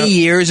years ago. 20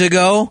 years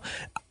ago.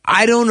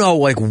 I don't know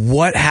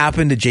what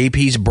happened to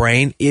JP's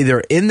brain, either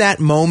in that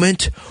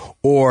moment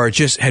or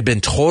just had been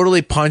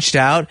totally punched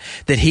out,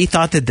 that he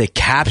thought that the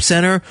Cap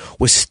Center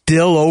was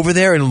still over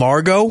there in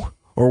Largo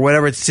or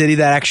whatever city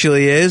that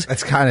actually is.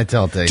 That's kind of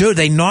telltale. Dude,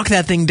 they knocked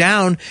that thing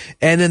down,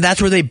 and then that's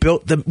where they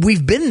built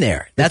we've been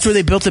there. That's where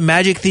they built the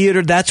Magic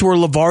Theater. That's where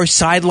LeVar's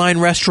Sideline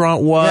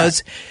Restaurant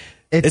was. Yeah.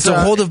 It's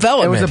a whole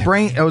development. It was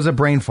a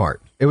brain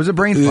fart. It was a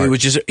brain fart.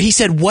 He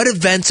said, what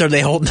events are they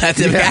holding at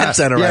the Cap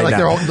Center right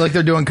now? Like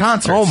they're doing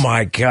concerts. Oh,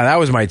 my God. That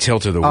was my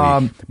tilt of the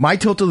week. My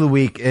tilt of the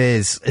week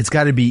is it's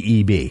got to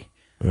be EB.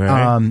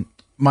 Right.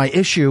 My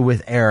issue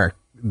with Eric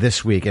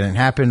this week, and it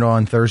happened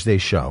on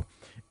Thursday's show,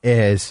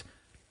 is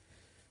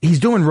he's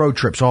doing road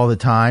trips all the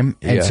time.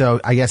 And so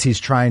I guess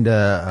he's trying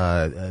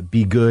to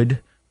be good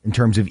in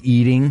terms of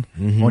eating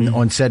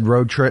on said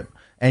road trip.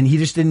 And he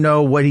just didn't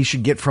know what he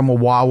should get from a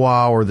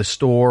Wawa or the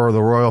store or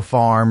the Royal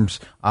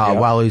Farms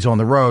while he's on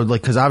the road.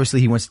 Because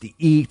obviously he wants to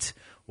eat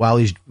while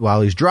he's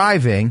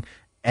driving,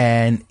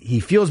 and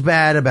he feels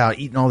bad about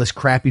eating all this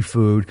crappy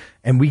food.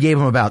 And we gave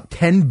him about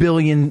 10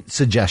 billion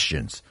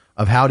suggestions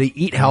of how to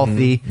eat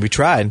healthy. We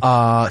tried.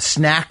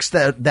 Snacks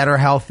that are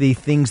healthy,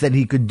 things that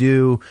he could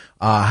do,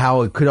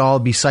 how it could all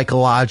be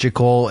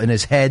psychological in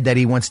his head that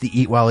he wants to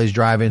eat while he's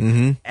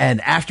driving. And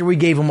after we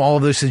gave him all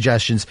of those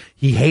suggestions,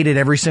 he hated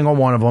every single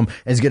one of them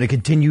and is going to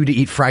continue to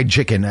eat fried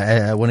chicken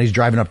when he's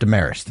driving up to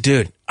Marist.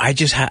 Dude, I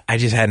just had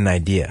an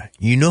idea.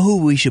 You know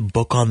who we should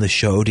book on the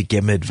show to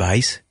give him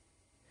advice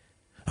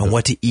on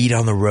what to eat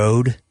on the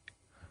road?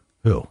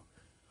 Who?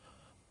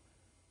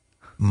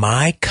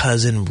 My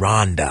cousin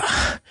Rhonda.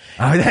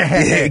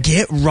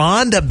 Get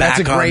Rhonda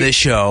back on the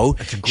show.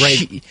 That's a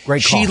great call.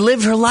 She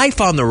lived her life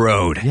on the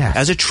road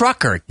as a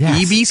trucker.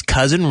 Yes. Evie's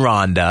cousin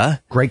Rhonda.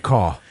 Great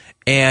call.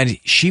 And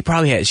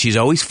she's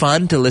always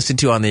fun to listen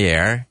to on the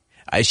air.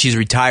 She's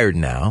retired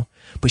now,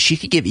 but she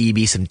could give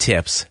Evie some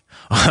tips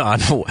on.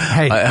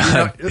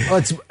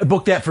 Let's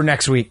book that for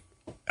next week.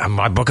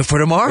 I book it for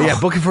tomorrow. Yeah,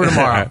 book it for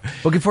tomorrow.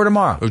 Book it for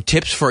tomorrow.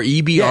 Tips for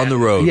EB on the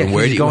road. Yeah,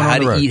 how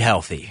to eat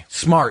healthy.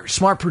 Smart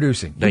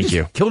producing. Thank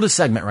you. Killed a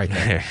segment right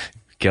there.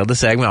 Killed the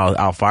segment.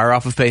 I'll fire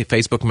off a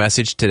Facebook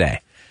message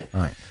today.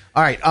 All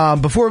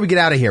right. Before we get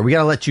out of here, we got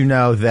to let you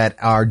know that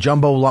our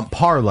Jumbo Lump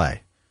Parlay.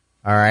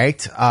 All right.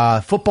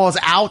 Football's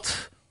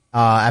out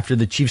after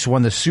the Chiefs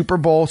won the Super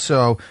Bowl,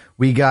 so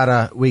we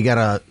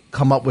gotta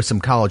come up with some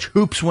college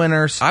hoops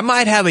winners. I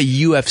might have a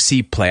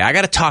UFC play. I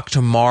got to talk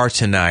to Maher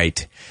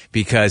tonight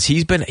because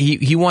he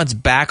wants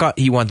back on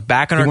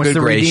our good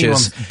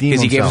gracious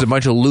because he gave us a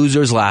bunch of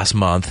losers last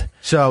month.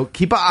 So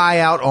keep an eye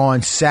out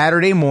on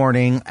Saturday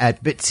morning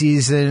at Bit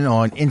Season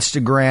on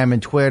Instagram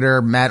and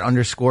Twitter.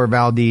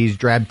 Matt_Valdez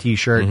Drab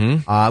T-shirt.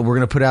 We're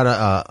gonna put out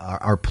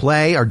our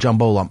play, our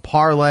Jumbo Lump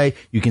Parlay.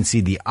 You can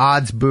see the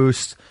odds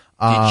boost.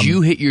 Did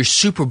you hit your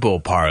Super Bowl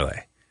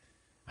parlay?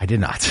 I did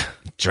not.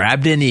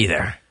 Drab didn't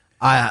either.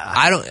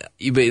 I don't.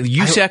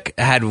 Yusek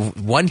had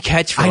one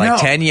catch for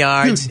 10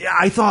 yards. Dude,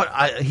 I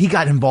thought he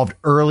got involved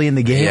early in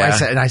the game. Yeah.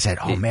 I said,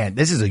 "Oh man,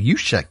 this is a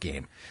Yusek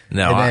game."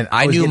 No,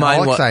 I knew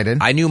mine.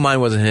 I knew mine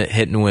wasn't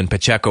hitting when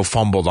Pacheco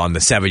fumbled on the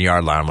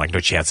 7-yard line. I'm like, no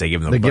chance they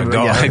give them the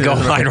go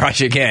line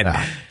rush again.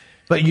 Yeah.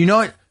 But you know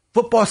what?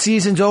 Football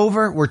season's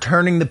over. We're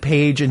turning the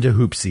page into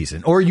hoop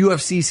season or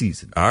UFC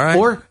season. All right.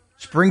 Or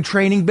spring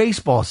training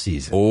baseball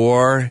season.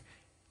 Or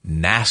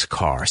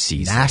NASCAR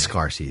season.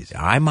 NASCAR season.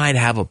 I might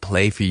have a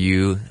play for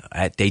you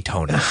at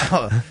Daytona.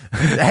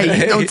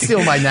 Hey, don't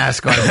steal my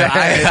NASCAR.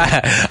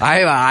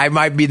 I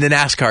might be the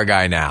NASCAR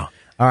guy now.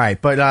 All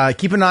right, but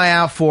keep an eye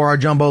out for our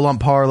Jumbo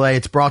Lump Parlay.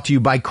 It's brought to you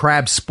by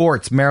Crab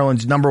Sports,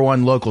 Maryland's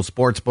 #1 local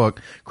sports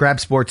book. Crab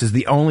Sports is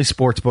the only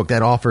sports book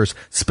that offers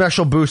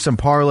special boosts and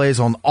parlays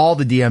on all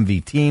the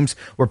DMV teams.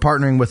 We're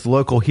partnering with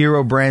local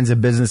hero brands and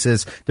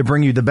businesses to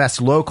bring you the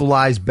best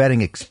localized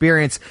betting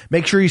experience.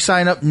 Make sure you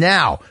sign up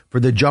now for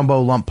the Jumbo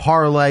Lump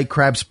Parlay.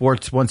 Crab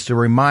Sports wants to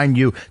remind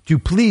you to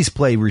please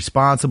play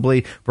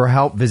responsibly. For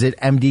help, visit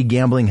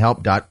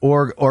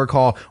mdgamblinghelp.org or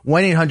call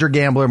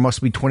 1-800-GAMBLER.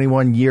 Must be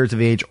 21 years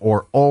of age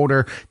or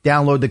older.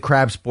 Download the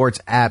Crab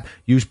Sports app.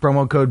 Use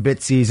promo code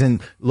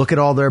BITSEASON. Look at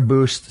all their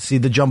boosts. See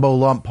the Jumbo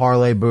Lump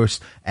Parlay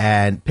boost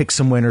and pick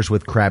some winners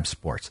with Crab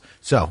Sports.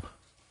 So,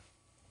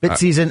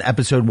 BitSeason,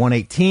 episode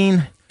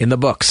 118. In the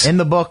books. In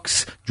the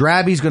books.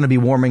 Drabby's going to be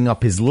warming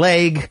up his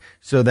leg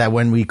so that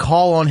when we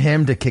call on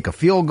him to kick a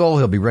field goal,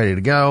 he'll be ready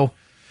to go.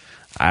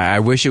 I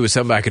wish it was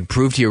something I could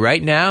prove to you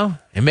right now,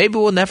 and maybe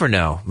we'll never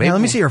know. Maybe Now,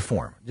 let me see your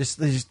form. Just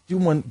do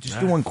one. Just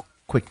do one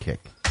quick kick.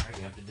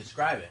 You have to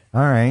describe it.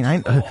 All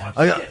right.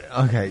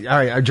 Okay. All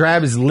right. Our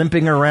Drab is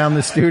limping around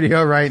the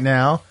studio right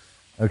now.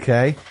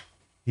 Okay.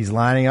 He's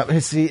lining up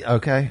his seat.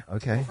 Okay. Well,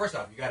 first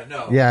off, you got to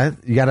know. Yeah.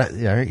 You got to.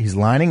 Yeah. He's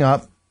lining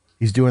up.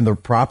 He's doing the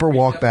proper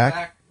walk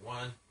back. 1,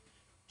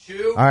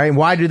 2. All right.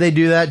 Why do they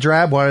do that,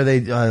 Drab? Why do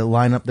they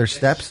line up their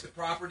steps? The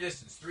proper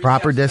distance. 3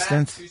 Proper steps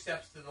distance. Back, 2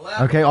 steps to the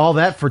left. Okay. All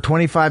that for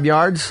 25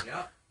 yards.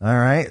 Yep. All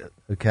right.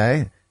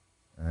 Okay.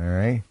 All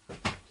right.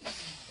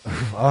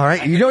 All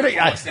right. You know what?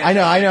 I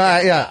know.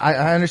 Yeah,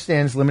 I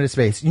understand. It's limited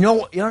space. You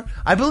know.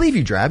 I believe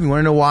you, Drab. You want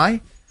to know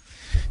why?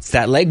 It's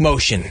that leg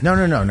motion. No.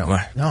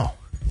 What? No.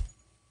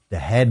 The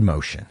head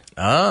motion.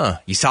 Oh,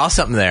 you saw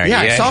something there.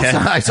 Yeah, I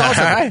saw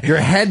something. Right. Your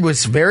head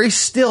was very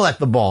still at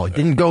the ball. You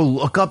didn't go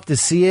look up to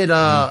see it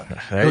go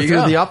through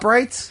the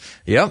uprights.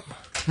 Yep.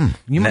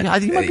 You might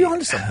be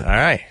onto something. All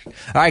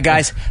right,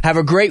 guys. Have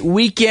a great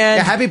weekend.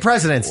 Yeah, happy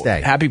President's Day.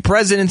 Happy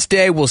President's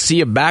Day. We'll see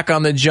you back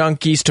on the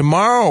Junkies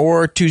tomorrow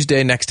or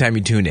Tuesday next time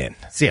you tune in.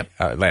 See ya.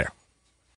 Later.